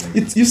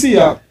 It's, you see,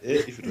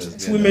 If it was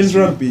it's me, women's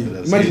rugby.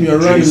 Imagine you're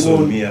running drinks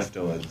on on. me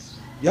afterwards.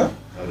 Yeah?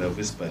 I would have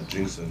whispered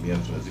drinks on me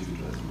afterwards if it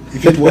was me.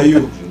 If it were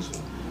you. Drinks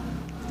on me.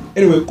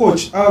 Anyway,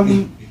 coach,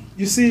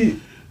 you see,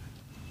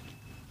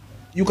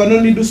 you can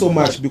only do so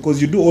much because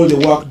you do all the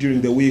work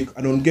during the week,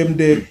 and on game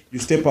day, you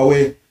step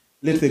away,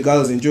 let the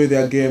girls enjoy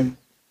their game.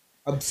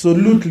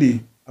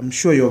 Absolutely, I'm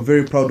sure you're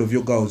very proud of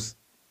your girls.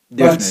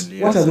 Definitely.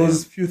 But what are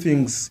those few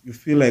things you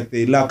feel like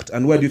they lacked,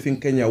 and where do you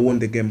think Kenya won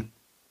the game?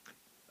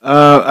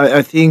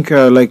 I think,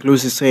 like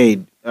Lucy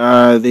said,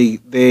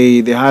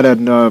 they had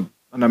an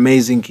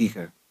amazing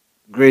kicker.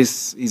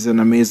 Grace is an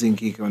amazing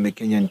kicker on the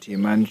Kenyan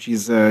team, and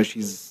she's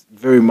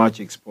very much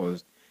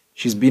exposed.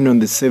 She's been on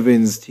the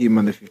 7s team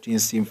and the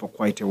 15s team for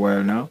quite a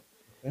while now.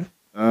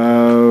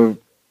 Okay.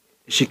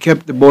 She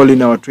kept the ball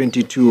in our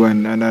 22,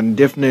 and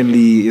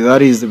definitely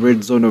that is the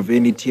red zone of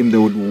any team that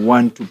would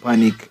want to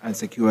panic and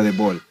secure the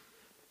ball.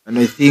 And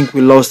I think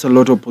we lost a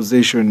lot of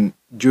possession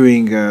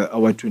during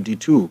our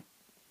 22.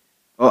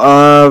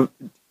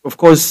 Of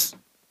course,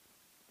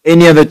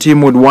 any other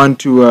team would want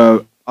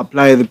to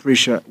apply the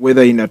pressure,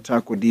 whether in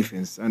attack or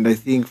defense. And I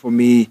think for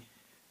me,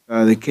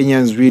 the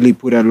Kenyans really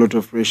put a lot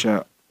of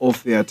pressure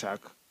off the attack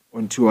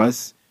onto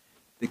us.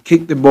 They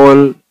kicked the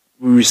ball,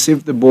 we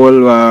received the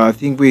ball. I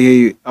think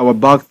our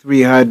back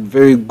three had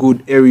very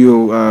good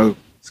aerial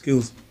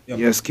Skills.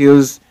 Yep.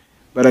 skills.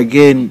 But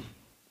again,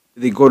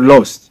 they got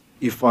lost.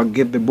 If I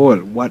get the ball,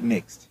 what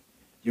next?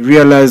 You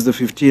realize the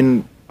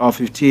 15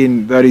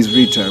 that is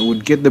Rita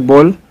would get the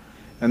ball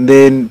and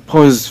then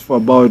pause for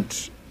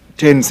about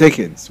 10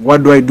 seconds.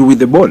 What do I do with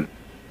the ball?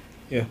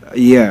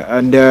 Yeah.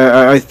 And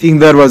I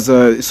think that was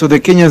so the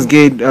Kenyans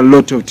gained a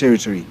lot of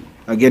territory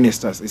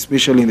against us,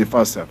 especially in the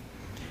first half.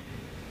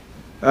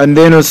 And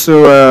then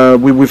also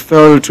we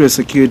failed to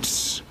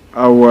execute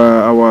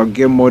our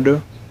game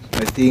model.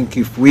 I think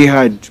if we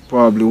had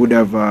probably would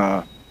have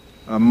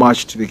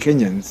matched the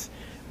Kenyans.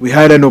 We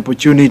had an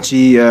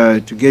opportunity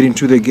to get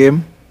into the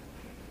game,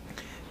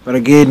 but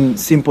again,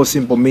 simple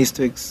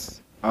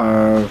mistakes.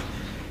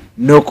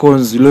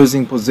 Knock-ons,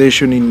 losing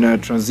possession in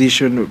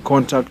transition,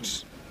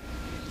 contact.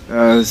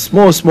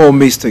 Small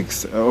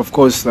mistakes, of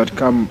course, that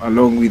come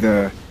along with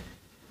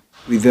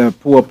a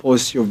poor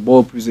posture of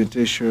ball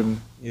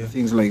presentation,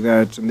 things like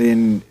that, and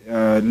then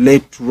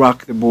late to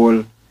rack the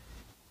ball,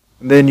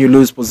 and then you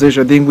lose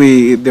possession. I think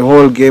the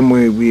whole game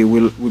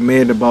we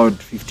made about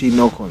 15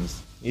 knock-ons.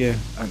 Yeah,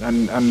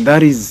 and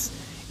that is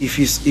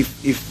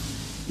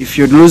if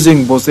you're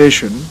losing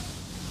possession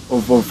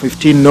of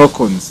 15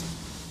 knock-ons,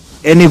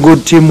 any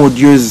good team would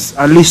use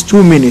at least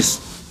 2 minutes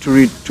to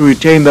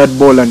retain that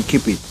ball and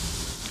keep it.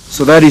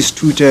 So that is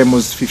 2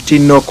 times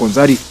 15 knock-ons.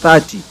 That is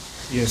 30.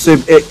 yes. So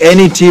if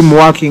any team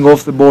working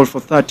off the ball for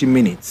 30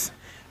 minutes,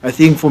 I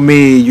think for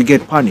me you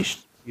get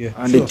punished. Yeah,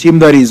 And sure. the team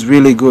that is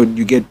really good,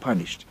 you get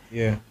punished.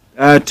 Yeah,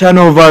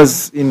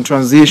 Turnovers in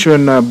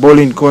transition, ball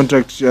in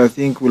contact, I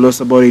think we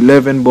lost about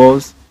 11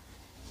 balls.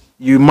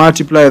 You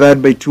multiply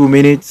that by 2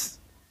 minutes,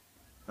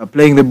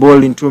 playing the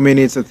ball in 2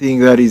 minutes, I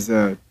think that is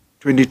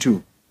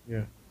 22.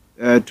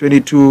 yeah,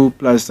 22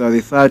 plus the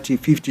 30,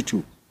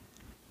 52.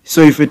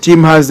 So if a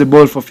team has the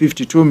ball for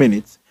 52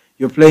 minutes,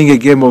 you're playing a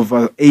game of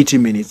 80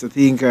 minutes. I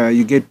think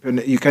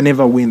you can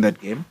never win that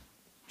game.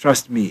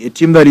 Trust me, a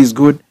team that is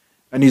good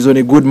and is on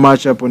a good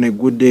matchup on a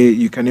good day,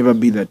 you can never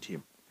beat that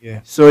team.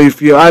 yeah, So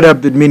if you add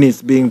up the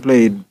minutes being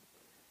played,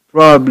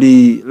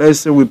 probably,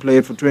 let's say we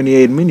played for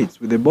 28 minutes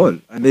with the ball,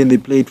 and then they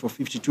played for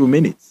 52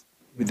 minutes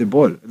with the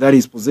ball. That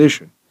is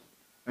possession.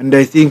 And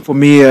I think for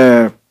me,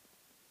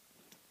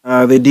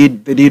 they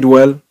did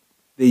well.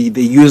 They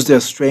used their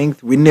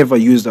strength. We never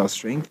used our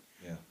strength.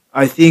 Yeah.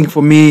 I think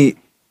for me,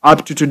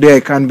 up to today, I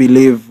can't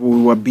believe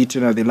we were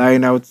beaten at the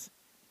lineouts.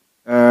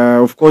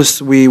 Of course,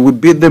 we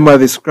beat them at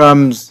the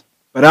scrums,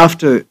 but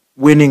after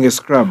winning a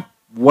scrum,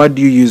 what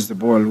do you use the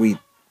ball with?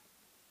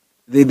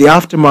 The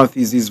aftermath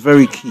is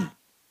very key.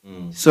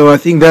 So I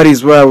think that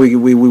is where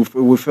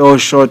we fell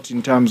short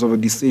in terms of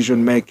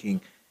decision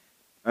making.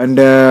 And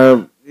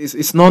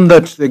it's not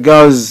that the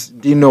girls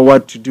didn't know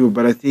what to do,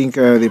 but I think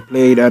they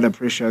played under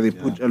pressure. They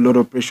put a lot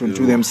of pressure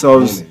onto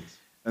themselves,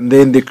 and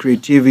then the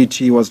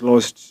creativity was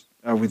lost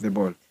with the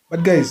ball.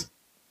 But guys,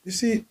 you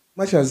see,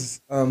 much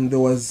as there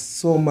was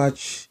so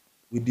much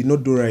we did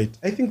not do right,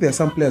 I think there are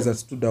some players that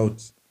stood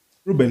out.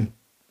 Ruben,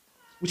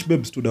 which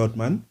babe stood out,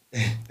 man?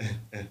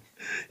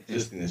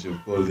 Interesting, I should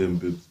call them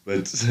bibs,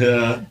 but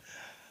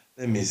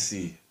let me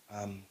see.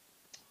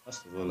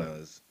 First of all,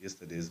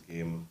 yesterday's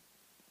game.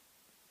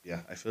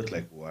 Yeah, I felt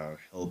like we were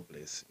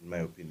helpless, in my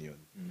opinion.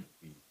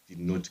 We did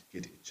not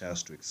get a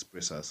chance to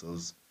express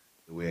ourselves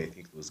the way I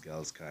think those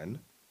girls can.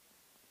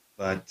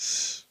 But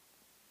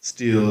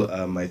still,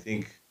 I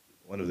think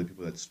one of the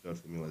people that stood out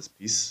for me was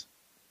Peace.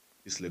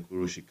 Peace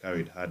Lekuru, she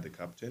carried hard, the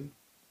captain.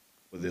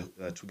 For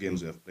the 2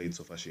 games we have played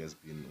so far, she has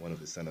been one of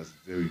the standards,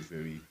 very,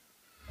 very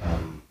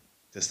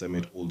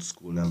testament old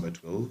school number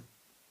 12.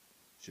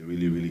 She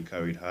really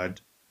carried hard.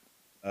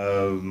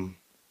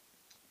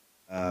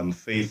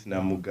 Faith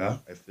Namuga,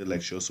 I feel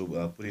like she also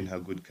put in her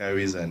good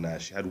carries, and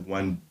she had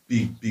one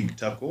big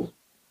tackle.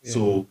 Yeah.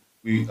 So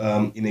we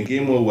in a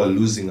game where we're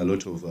losing a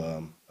lot of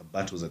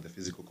battles at the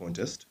physical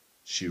contest,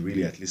 she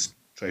really at least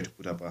tried to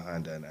put up her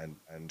hand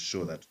and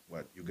show that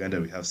what Uganda,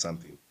 we have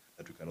something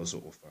that we can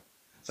also offer.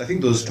 So I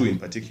think those 2 in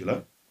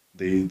particular,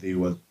 they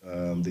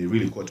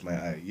really caught my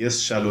eye. Yes,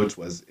 Charlotte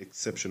was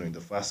exceptional in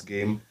the first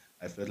game.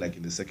 I felt like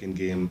in the second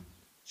game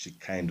she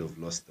kind of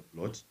lost the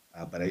plot.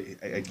 But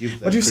I give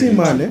that. But you see,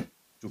 man,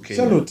 to Kenya.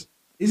 Charlotte,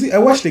 I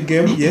watched the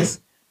game,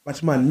 yes,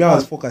 but man, me, I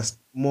was focused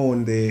more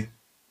on the.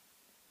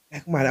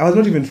 Like, man, I was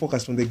not even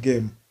focused on the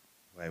game.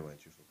 Why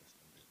weren't you focused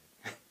on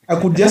the game?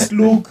 I could just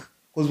look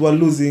because we're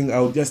losing.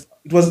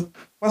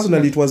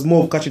 It was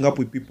more of catching up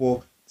with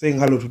people, saying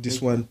hello to this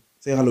one,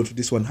 saying hello to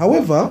this one.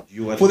 However,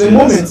 for the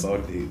moment,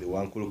 about the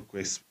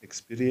Wankulu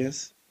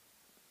experience,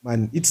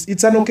 man,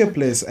 it's an okay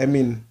place. I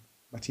mean,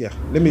 but yeah,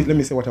 let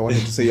me say what I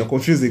wanted to say. You're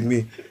confusing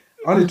me.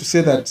 I wanted to say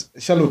that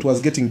Charlotte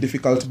was getting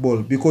difficult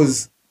ball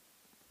because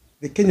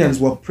the Kenyans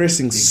were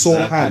pressing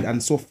so hard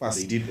and so fast.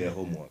 They did their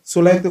homework.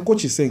 So like the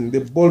coach is saying, the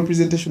ball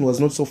presentation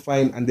was not so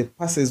fine and the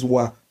passes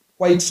were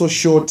quite so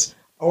short.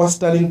 Our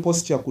standing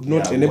posture could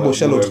not enable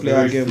Charlotte to play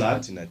our game.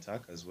 Flat in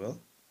attack as well.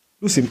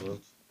 Lucy,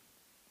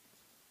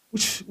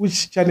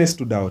 which channel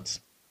stood out?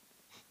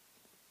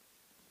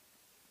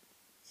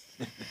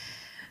 Do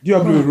you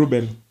agree with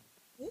Ruben?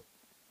 Do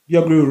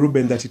you agree with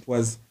Ruben that it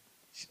was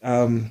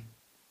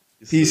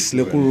Peace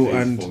Lekuru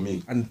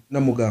and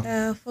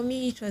Namuga? For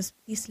me, it was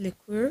Peace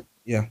Lekuru.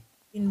 Yeah.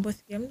 In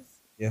both games.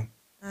 Yeah.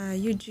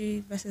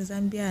 UG versus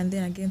Zambia and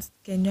then against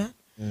Kenya.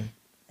 Mm.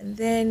 And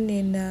then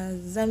in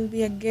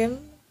Zambia game,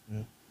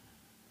 it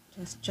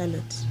was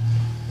Charlotte.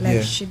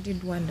 She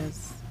did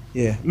wonders.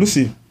 Yeah.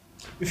 Lucy,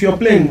 if you're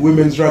playing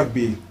women's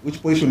rugby,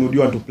 which position would you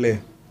want to play?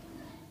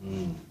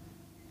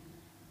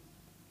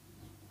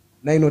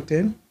 9 or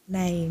 10?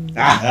 9. And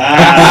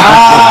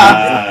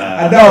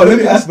now let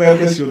me ask my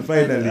question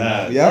finally.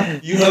 Yeah?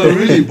 You have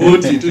really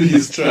bought into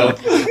his trap.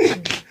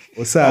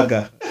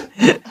 Osaga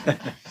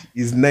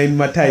is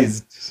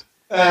 9-matized.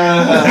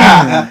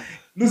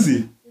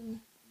 Lucy,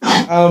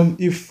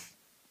 if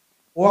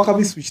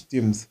Wakabi switched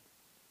teams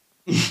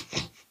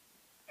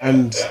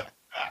and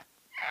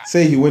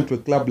say he went to a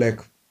club like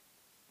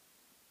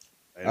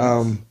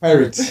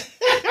Pirates,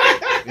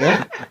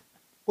 yeah,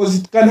 because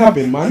it can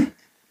happen, man.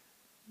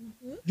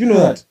 Do you know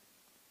that?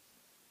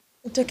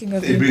 I'm talking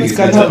of They bring a It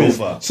can better happen.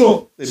 offer.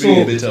 So They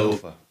bring a better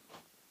offer.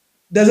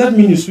 does that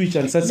mean you switch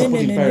and start no,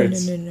 supporting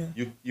Pirates? no.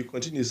 You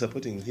continue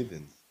supporting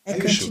heathens. I Are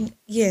you sure? continue.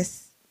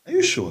 Yes, Are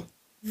you sure?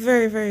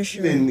 very, very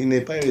sure. Even in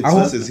a Pirates I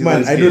hope, versus man,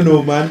 heathens I game. don't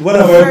know, man. What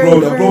have I Very,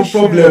 brought? I very brought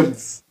sure.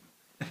 problems.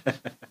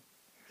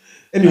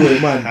 Anyway,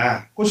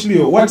 man, Coach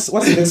Leo, what's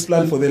the next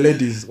plan for the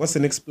ladies? What's the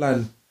next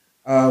plan?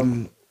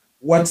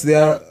 What's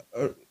their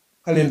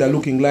calendar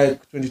looking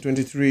like?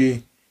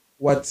 2023.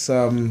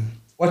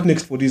 What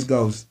next for these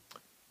girls?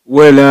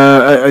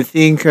 Well, I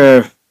think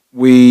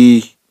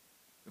we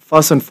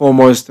first and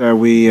foremost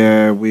we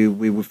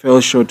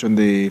fell short on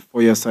the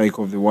 4-year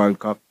cycle of the World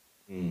Cup.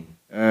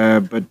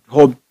 But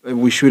hope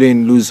we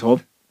shouldn't lose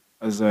hope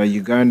as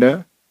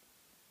Uganda.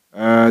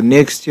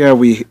 Next year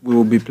we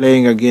will be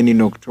playing again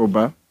in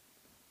October.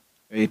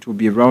 It will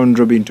be a round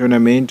robin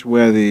tournament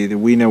where the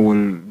winner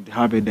will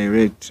have a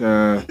direct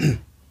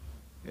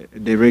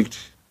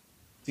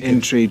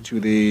entry to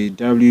the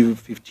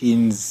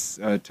W15's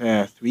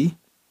Tier 3.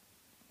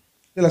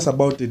 Tell us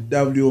about the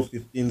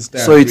W15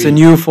 style. So it's a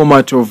new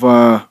format of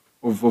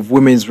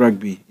women's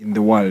rugby in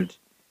the world.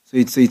 So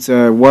it's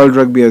a world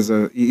rugby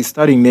it's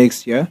starting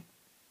next year.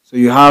 So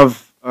you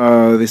have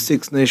the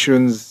Six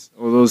Nations,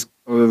 all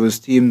those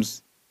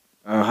teams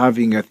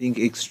having, I think,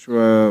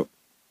 extra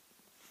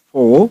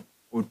 4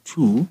 or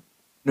 2.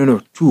 No,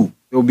 2.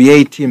 There will be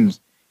 8 teams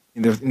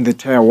in the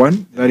Tier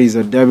 1. That is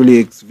a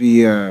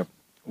WXV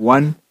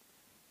 1.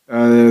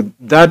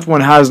 That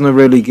one has no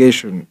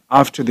relegation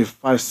after the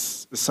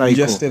first cycle.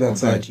 just stay that of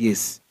side.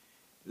 Yes.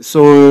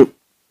 So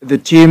the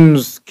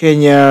teams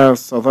Kenya,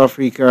 South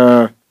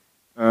Africa,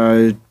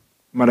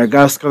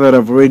 Madagascar that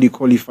have already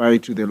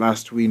qualified to the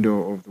last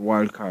window of the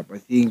World Cup. I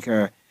think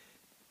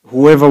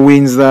whoever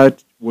wins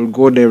that will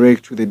go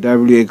direct to the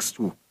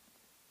WX2.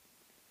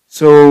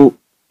 So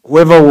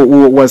whoever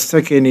was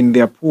second in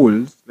their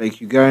pools, like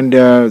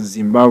Uganda,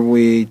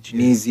 Zimbabwe,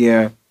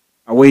 Tunisia,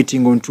 are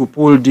waiting on to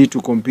Pool D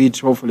to compete.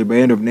 Hopefully by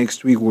end of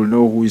next week, we'll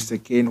know who is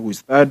second, who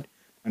is third,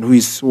 and who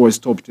was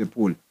topped the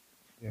pool.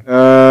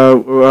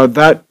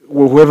 That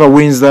whoever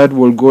wins that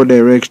will go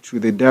direct to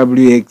the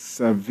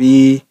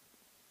WXV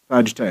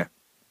third tier.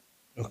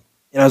 Okay.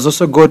 It has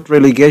also got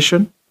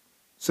relegation.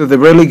 So the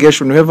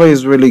relegation, whoever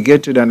is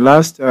relegated and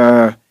last,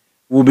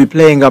 will be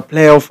playing a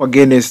playoff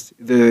against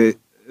the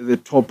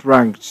top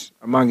ranked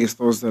amongst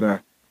those that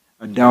are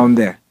down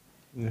there.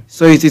 Yeah.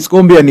 So it's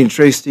going to be an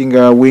interesting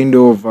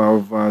window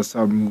of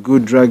some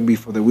good rugby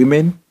for the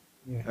women.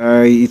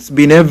 Yeah. It's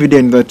been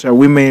evident that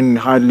women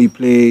hardly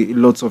play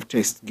lots of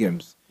test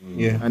games.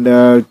 Yeah. And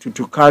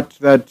to cut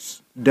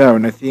that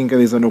down, I think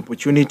there's an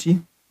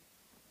opportunity,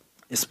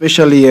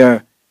 especially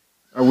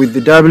with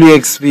the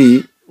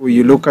WXV, where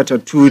you look at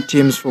 2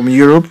 teams from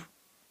Europe,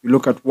 you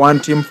look at 1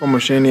 team from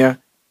Oceania,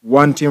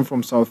 1 team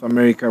from South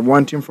America,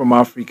 1 team from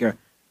Africa,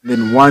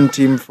 then 1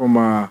 team from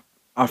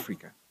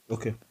Africa.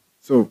 Okay.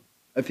 So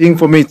I think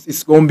for me,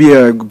 it's going to be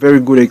a very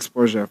good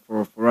exposure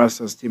for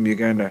us as Team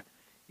Uganda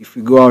if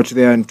we go out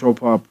there and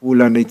top our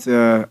pool. And it's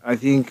I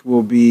think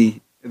we'll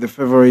be the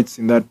favorites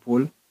in that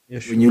pool. Yeah,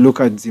 sure. When you look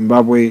at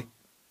Zimbabwe,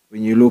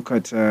 when you look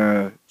at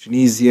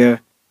Tunisia,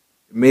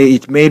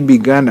 it may be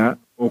Ghana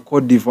or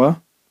Cote d'Ivoire.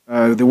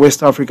 The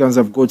West Africans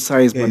have got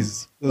size,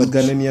 Guys, those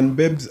Ghanaian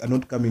babes are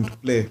not coming to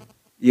play.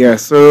 yeah.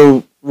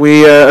 So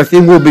we, I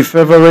think, we'll be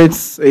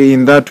favorites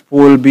in that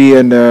pool B,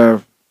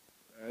 and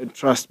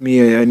trust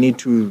me, I need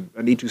to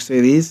say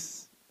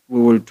this: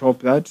 we will top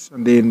that,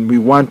 and then we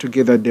want to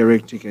get that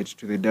direct ticket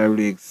to the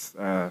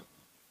WX3.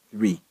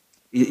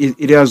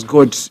 It has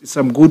got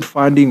some good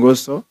funding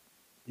also,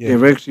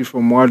 directly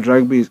from World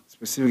Rugby,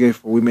 specifically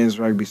for women's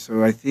rugby.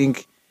 So I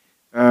think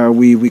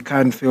we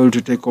can't fail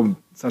to take on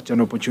such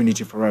an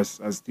opportunity for us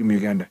as Team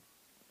Uganda.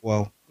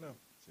 Wow. No,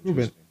 it's Ruben,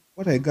 interesting.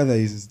 what I gather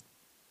is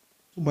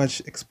too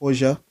much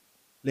exposure,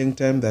 playing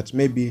time that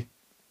maybe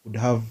would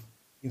have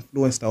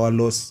influenced our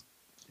loss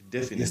It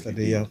definitely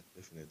yesterday, did. yeah.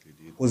 Definitely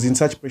did. was in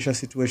such pressure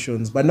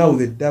situations. But now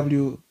the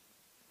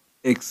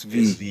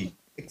WXV,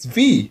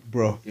 XV.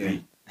 bro. Yeah.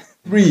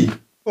 3.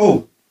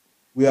 Oh,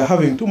 we are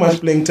having too much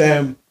playing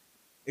time,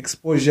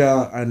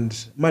 exposure, and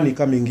money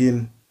coming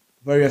in.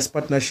 Various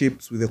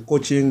partnerships with the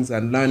coachings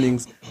and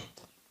learnings.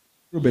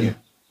 Ruben,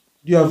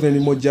 do you have any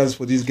more jazz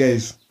for these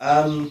guys?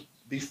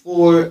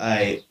 Before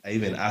I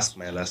even ask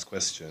my last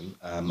question,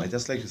 I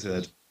just like to say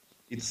that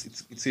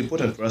it's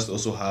important for us to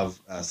also have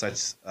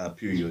such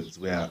periods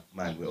where,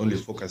 man, we're only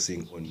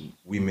focusing on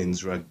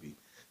women's rugby.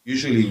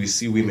 usually we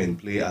see women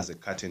play as a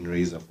curtain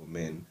raiser for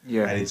men,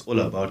 Yeah. and it's all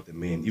about the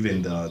men.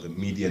 Even the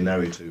media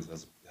narrative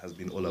has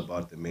been all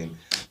about the men.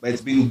 But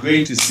it's been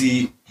great to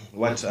see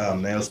what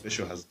Nile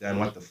Special has done,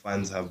 what the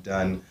fans have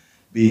done,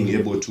 being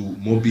able to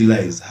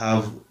mobilize,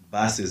 have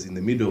buses in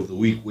the middle of the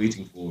week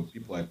waiting for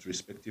people at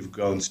respective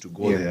grounds to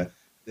go Yeah. there.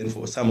 Then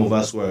for some of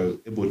us who are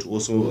able to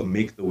also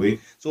make the way.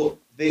 So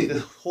the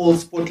whole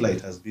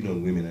spotlight has been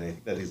on women, and I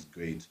think that is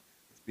great.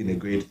 It's been a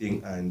great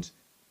thing, and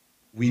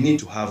we need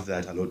to have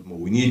that a lot more.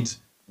 We need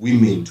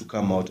women to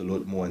come out a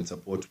lot more and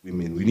support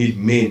women. We need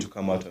men to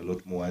come out a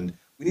lot more, and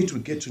we need to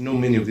get to know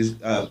many of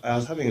these. I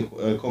was having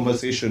a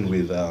conversation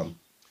with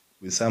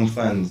some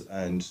fans,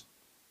 and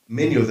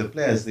many of the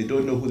players, they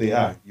don't know who they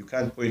are. You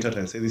can't point out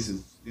and say this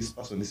is this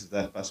person, this is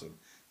that person.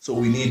 So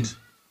we need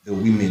the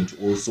women to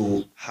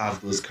also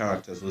have those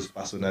characters, those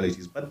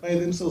personalities, but by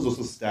themselves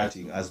also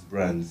starting as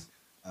brands.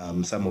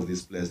 Some of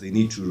these players, they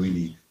need to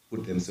really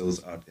put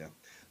themselves out there.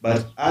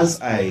 But as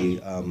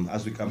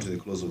we come to the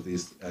close of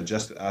this,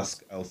 just to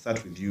ask, I'll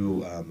start with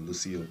you,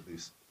 Lucille,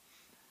 please.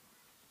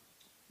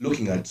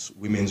 Looking at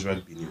women's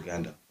rugby in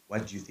Uganda,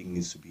 what do you think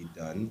needs to be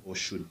done, or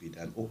should be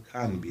done, or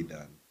can be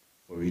done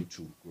for it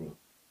to grow?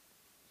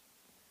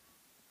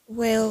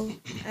 Well,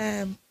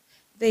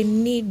 they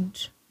need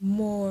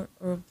more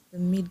of the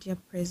media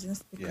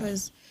presence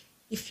because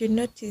if you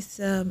notice,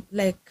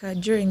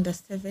 during the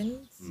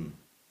sevens,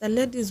 the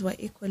ladies were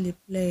equally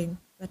playing,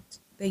 but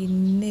they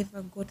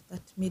never got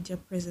that media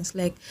presence.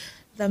 Like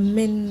the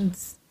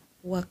men's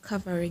were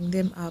covering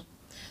them up.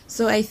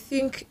 So I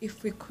think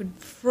if we could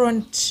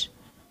front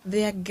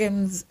their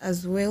games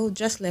as well,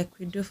 just like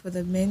we do for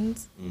the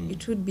men's,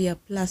 it would be a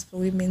plus for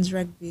women's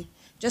rugby.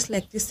 Just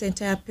like this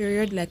entire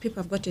period, like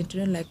people have gotten to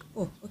know, like,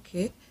 oh,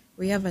 okay,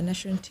 we have a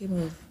national team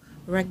of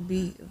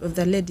rugby of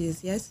the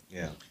ladies, yes.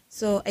 Yeah.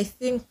 So I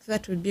think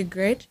that would be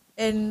great,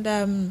 and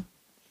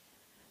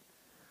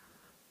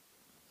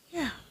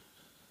Yeah.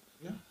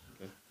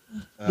 Okay.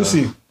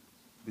 Lucy.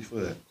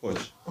 Before that,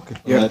 coach. Okay.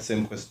 On that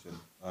same question,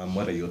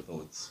 what are your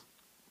thoughts?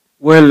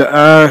 Well,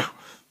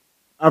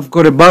 I've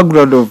got a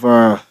background of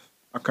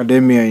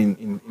academia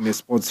in the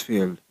sports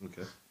field.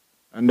 Okay.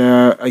 And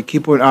I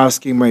keep on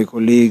asking my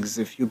colleagues,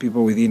 a few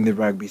people within the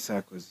rugby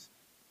circles,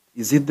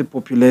 is it the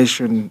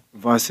population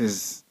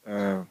versus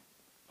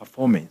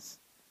performance?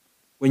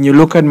 When you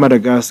look at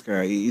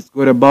Madagascar, it's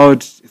got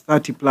about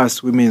 30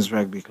 plus women's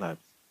rugby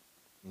clubs.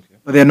 Okay.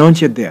 But they're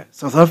not yet there.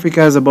 South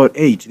Africa has about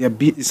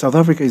 8. South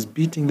Africa is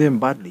beating them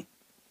badly.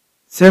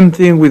 Same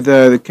thing with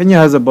Kenya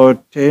has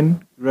about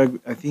 10,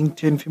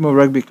 10 female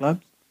rugby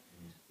clubs.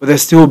 But they're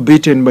still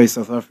beaten by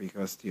South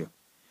Africa still.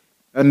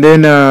 And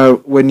then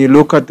when you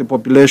look at the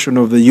population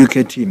of the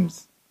UK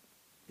teams,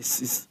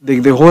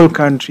 the whole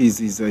country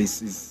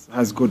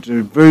has got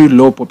a very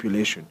low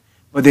population.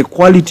 But the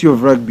quality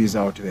of rugby is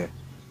out there.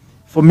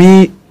 For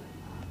me,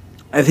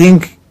 I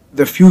think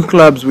the few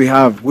clubs we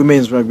have,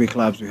 women's rugby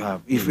clubs we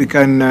have, if we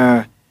can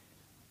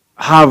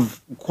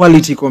have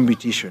quality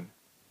competition,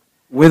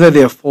 whether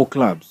there are 4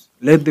 clubs,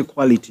 let the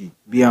quality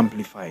be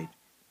amplified.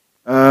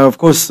 Of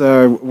course,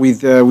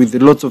 with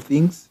lots of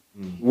things.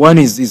 One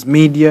is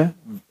media,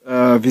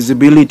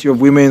 visibility of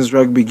women's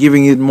rugby,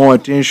 giving it more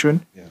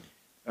attention.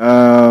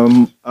 Yeah.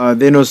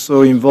 Then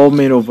also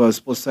involvement of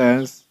sports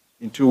science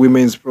into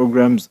women's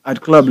programs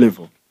at club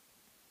level.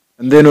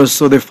 And then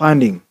also the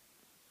funding.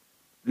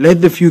 Let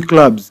the few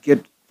clubs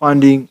get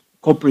funding,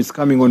 corporates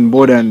coming on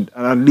board, and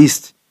at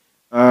least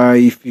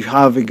if you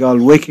have a girl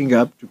waking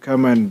up to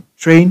come and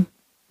train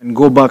and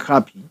go back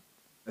happy,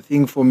 I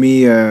think for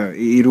me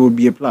it would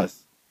be a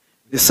plus.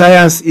 The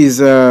science is,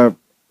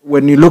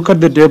 when you look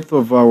at the depth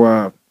of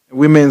our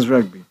women's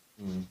rugby,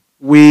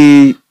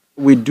 we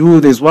do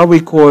this, what we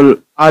call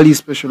early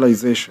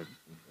specialization.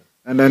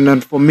 And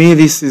then for me,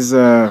 this is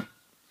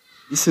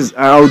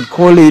I would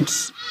call it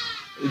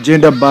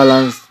gender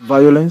balanced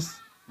violence,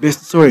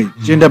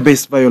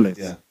 gender-based violence.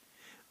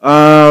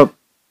 Yeah.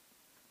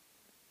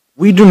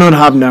 We do not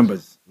have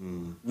numbers.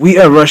 We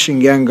are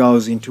rushing young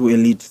girls into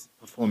elite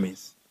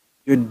performance.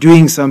 You're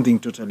doing something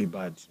totally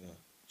bad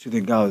to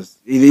the girls.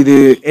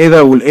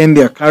 Either will end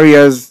their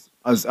careers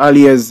as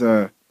early as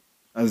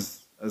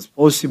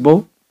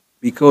possible,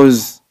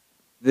 because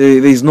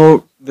there is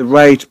no the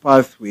right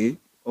pathway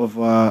of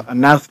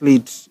an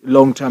athlete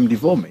long-term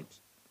development.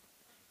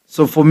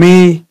 So for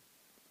me,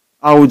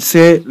 I would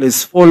say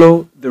let's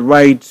follow the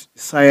right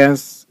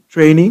science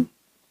training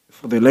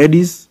for the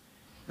ladies,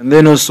 and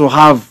then also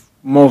have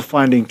more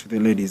funding to the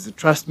ladies.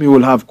 Trust me,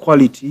 we'll have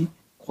quality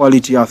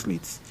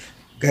athletes.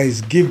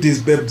 Guys, give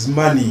these babes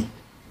money.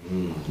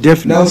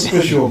 Definitely. Now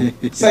special.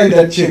 Sign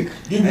that check.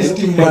 Give this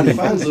team money.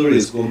 Fans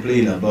always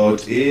complain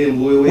about, where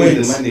Wait,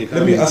 the money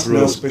let me ask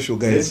now special,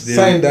 guys.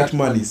 Sign that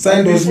money.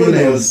 Sign those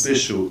millions.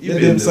 Special. Let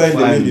Even them the sign the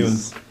fans,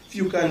 millions. if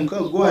you can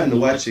go and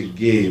watch a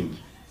game,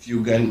 if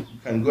you can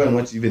go and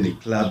watch even a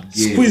club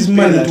game, Squeeze pay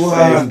money that to 5K,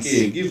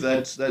 hands. give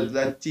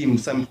that team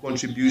some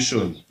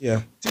contribution.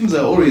 Yeah. Teams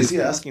are always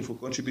here asking for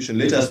contribution.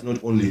 Let us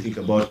not only think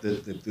about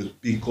the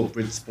big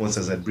corporate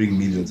sponsors that bring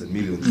millions and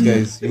millions.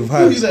 Guys, Give you've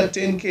had you that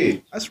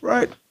 10K. That's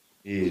right.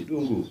 Hey,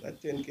 Dungu, at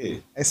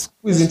 10K. I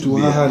squeeze Just into two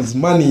her beers. hands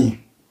money.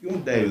 You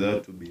won't die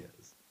without 2 beers.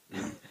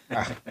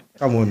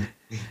 Come on,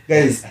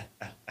 guys,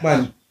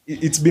 man,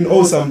 it's been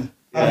awesome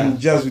having Yeah.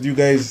 jazz with you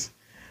guys.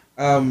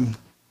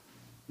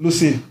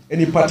 Lucy,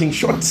 any parting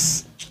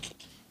shots?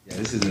 Yeah,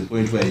 this is the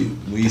point where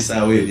we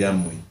saw where they are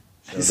moving.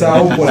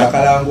 Isahau pola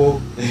kalango.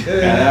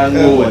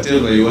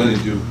 Whatever you want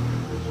to do.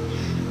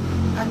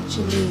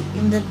 Actually,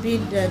 in the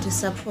bid to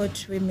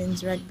support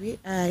women's rugby,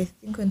 I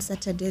think on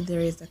Saturday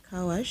there is a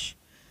car wash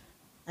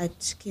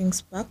at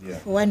Kings Park Yeah.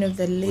 for one of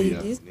the yeah,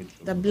 ladies, need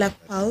to the know Black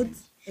that. Pouds.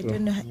 I Sure.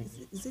 don't know,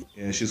 is it?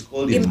 Yeah, she's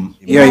called Yeah,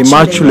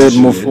 Immaculate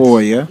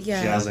Mofoa, yeah. She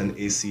Yeah. has an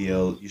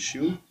ACL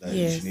issue that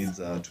Yes. she needs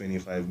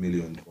 25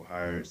 million for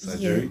her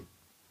surgery.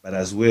 But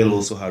as well,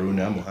 also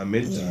Haruna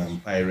Mohammed, Yeah.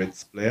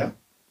 Pirates player,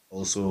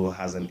 also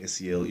has an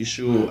ACL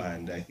issue,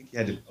 and I think he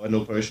had an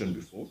operation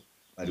before,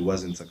 but it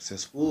wasn't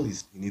successful. He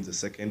needs a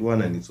second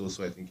one, and it's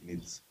also, I think he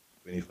needs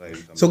 25.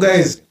 if I'm So not guys,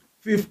 mistaken.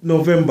 5th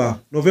November,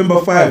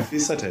 November 5,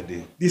 This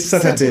Saturday. this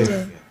Saturday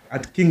Saturday.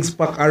 at Kings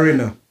Park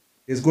Arena,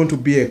 there's going to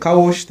be a car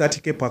wash,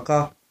 30k per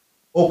car,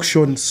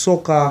 auction,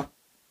 soccer,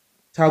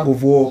 tag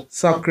of war,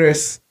 sack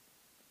race,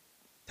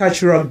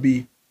 touch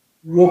rugby,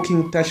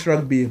 walking touch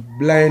rugby,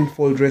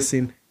 blindfold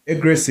racing,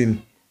 egg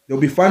racing.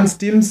 There'll be fans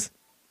teams,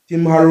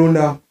 Team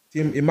Haruna,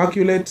 Team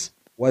Immaculate,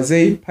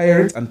 Wazei,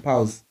 Pirates, and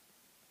Pals.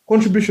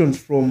 Contributions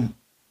from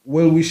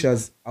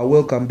well-wishers are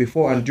welcome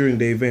before and during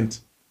the event.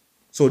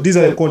 So these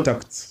are the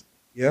contacts.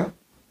 Yeah?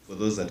 For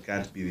those that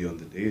can't be there on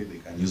the day, they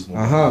can use more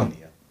Uh-huh. money.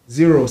 Yeah.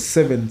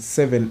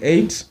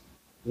 0778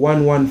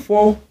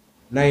 114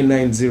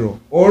 990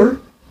 or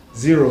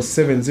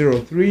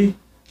 0703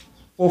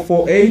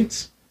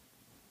 448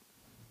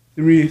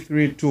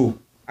 332.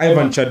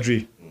 Ivan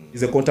Chadri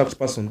is a contact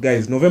person.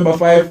 Guys, November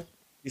 5,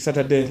 this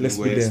Saturday, let's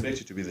We be there. expect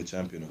you to be the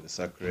champion of the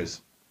sack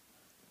race.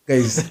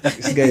 Guys,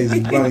 this guy is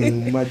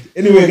banging mad.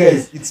 Anyway,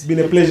 guys, it's been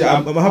a pleasure.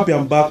 I'm happy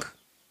I'm back.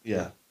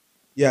 Yeah.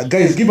 Yeah,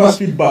 guys, give us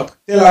feedback.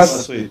 Tell That's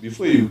us. why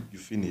before you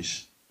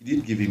finish, you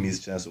did give him his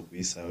chance of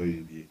Wisa. How will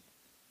be?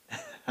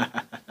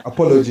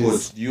 Apologies.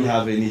 Coach, do you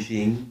have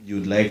anything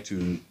you'd like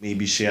to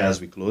maybe share as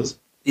we close?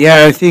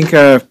 Yeah, I think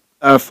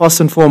first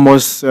and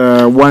foremost,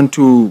 want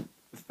to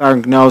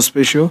thank Now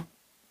Special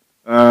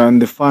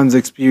and the fans'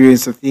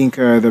 experience. I think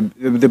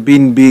they've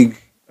been big,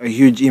 a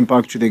huge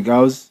impact to the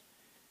girls.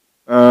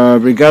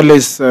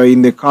 Regardless,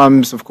 in the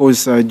camps, of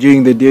course,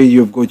 during the day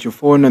you've got your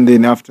phone, and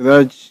then after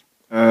that,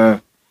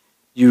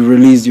 you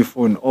release your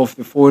phone. Off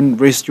the phone,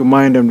 rest your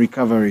mind and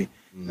recovery.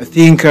 I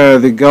think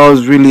the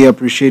girls really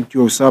appreciate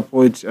your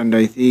support, and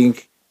I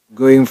think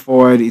going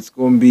forward, it's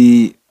going to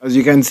be, as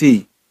you can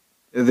see,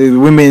 the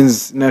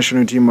women's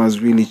national team has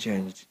really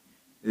changed.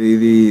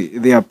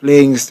 Their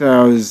playing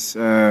styles,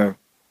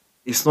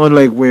 it's not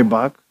like way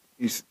back.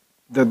 It's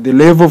that the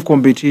level of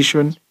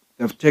competition,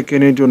 they've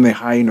taken it on a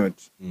high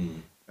note.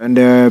 And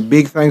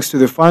big thanks to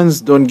the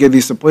fans. Don't get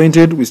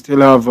disappointed. We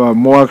still have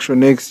more action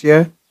next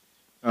year.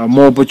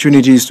 More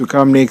opportunities to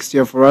come next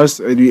year for us.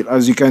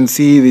 As you can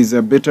see, there's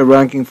a better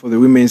ranking for the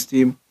women's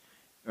team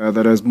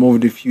that has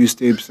moved a few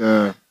steps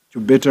to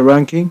better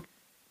ranking.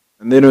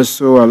 And then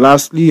also,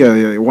 lastly,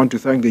 I want to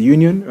thank the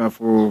union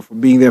for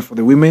being there for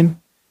the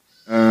women.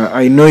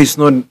 I know it's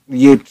not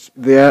yet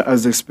there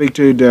as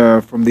expected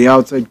from the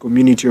outside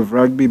community of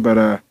rugby,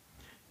 but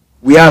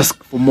we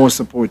ask for more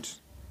support.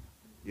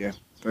 Yeah,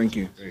 thank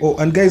you. Oh,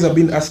 and guys have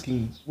been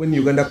asking when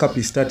Uganda Cup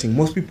is starting.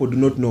 Most people do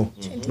not know.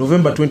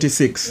 November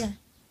 26. Yeah.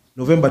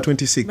 November But the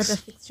 26.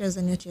 fixtures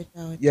are not yet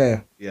out.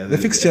 Yeah. Yeah, The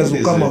fixtures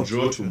will come out.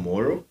 Draw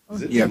tomorrow.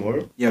 Is it Yeah.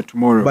 tomorrow? Yeah,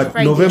 tomorrow. But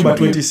Friday. November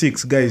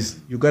 26, guys,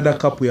 Uganda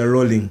Cup, we are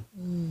rolling.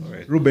 All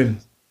right. Ruben,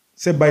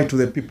 say bye to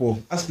the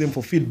people. Ask them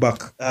for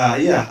feedback.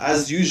 Yeah,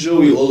 as usual,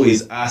 we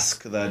always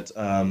ask that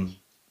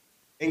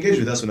engage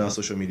with us on our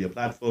social media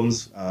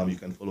platforms. You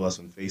can follow us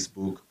on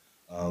Facebook,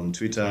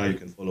 Twitter. You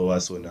can follow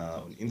us on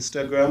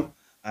Instagram,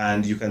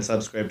 and you can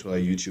subscribe to our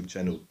YouTube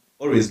channel.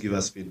 Always give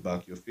us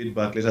feedback. Your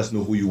feedback. Let us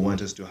know who you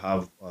want us to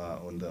have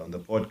on the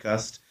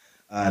podcast.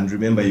 And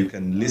remember, you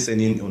can listen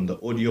in on the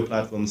audio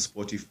platforms: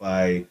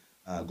 Spotify,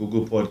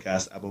 Google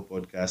Podcast, Apple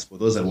Podcast. For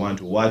those that want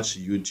to watch,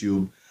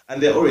 YouTube. And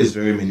there are always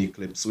very many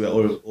clips. We are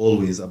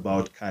always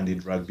about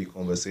candid rugby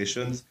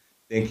conversations.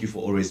 Thank you for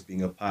always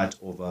being a part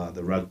of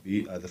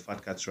the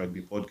Fat Cats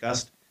Rugby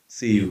podcast.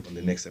 See you on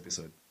the next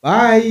episode.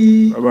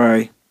 Bye.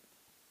 Bye-bye.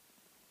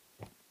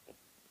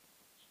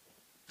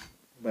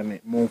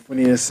 More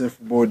funny yourself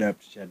board up,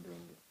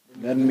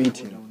 that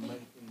meeting.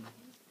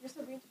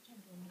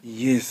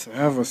 Yes, I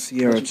have a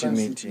CRT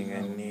meeting.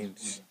 I need.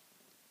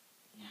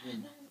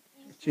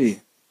 Gee,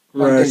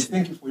 Guys,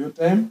 thank you for your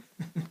time.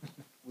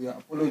 We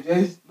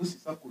apologize. Lucy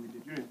Suubi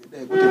during the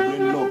day got a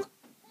brain lock.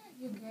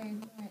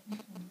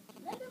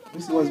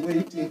 Lucy was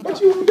waiting,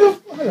 but you would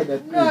have heard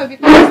that. No,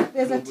 because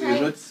there's a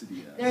time.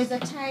 There is a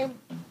time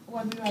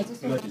when we were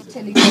just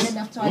telling you, and then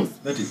afterwards.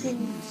 That is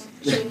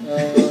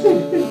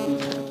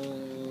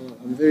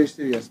I'm very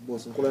serious,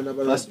 boss.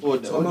 First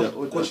order, So I'm not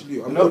order. coaching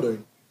you. I'm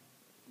ordering.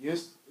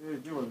 yes,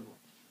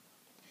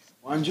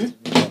 Wanje?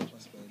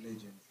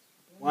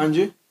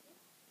 Wanje?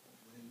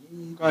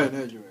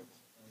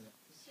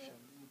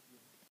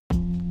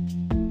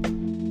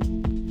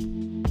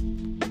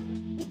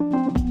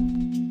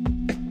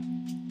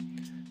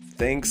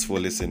 Thanks for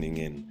listening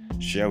in.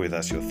 Share with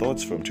us your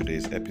thoughts from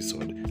today's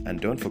episode,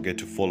 and don't forget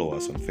to follow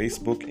us on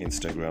Facebook,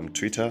 Instagram,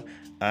 Twitter,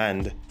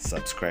 and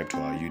subscribe to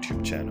our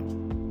YouTube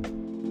channel.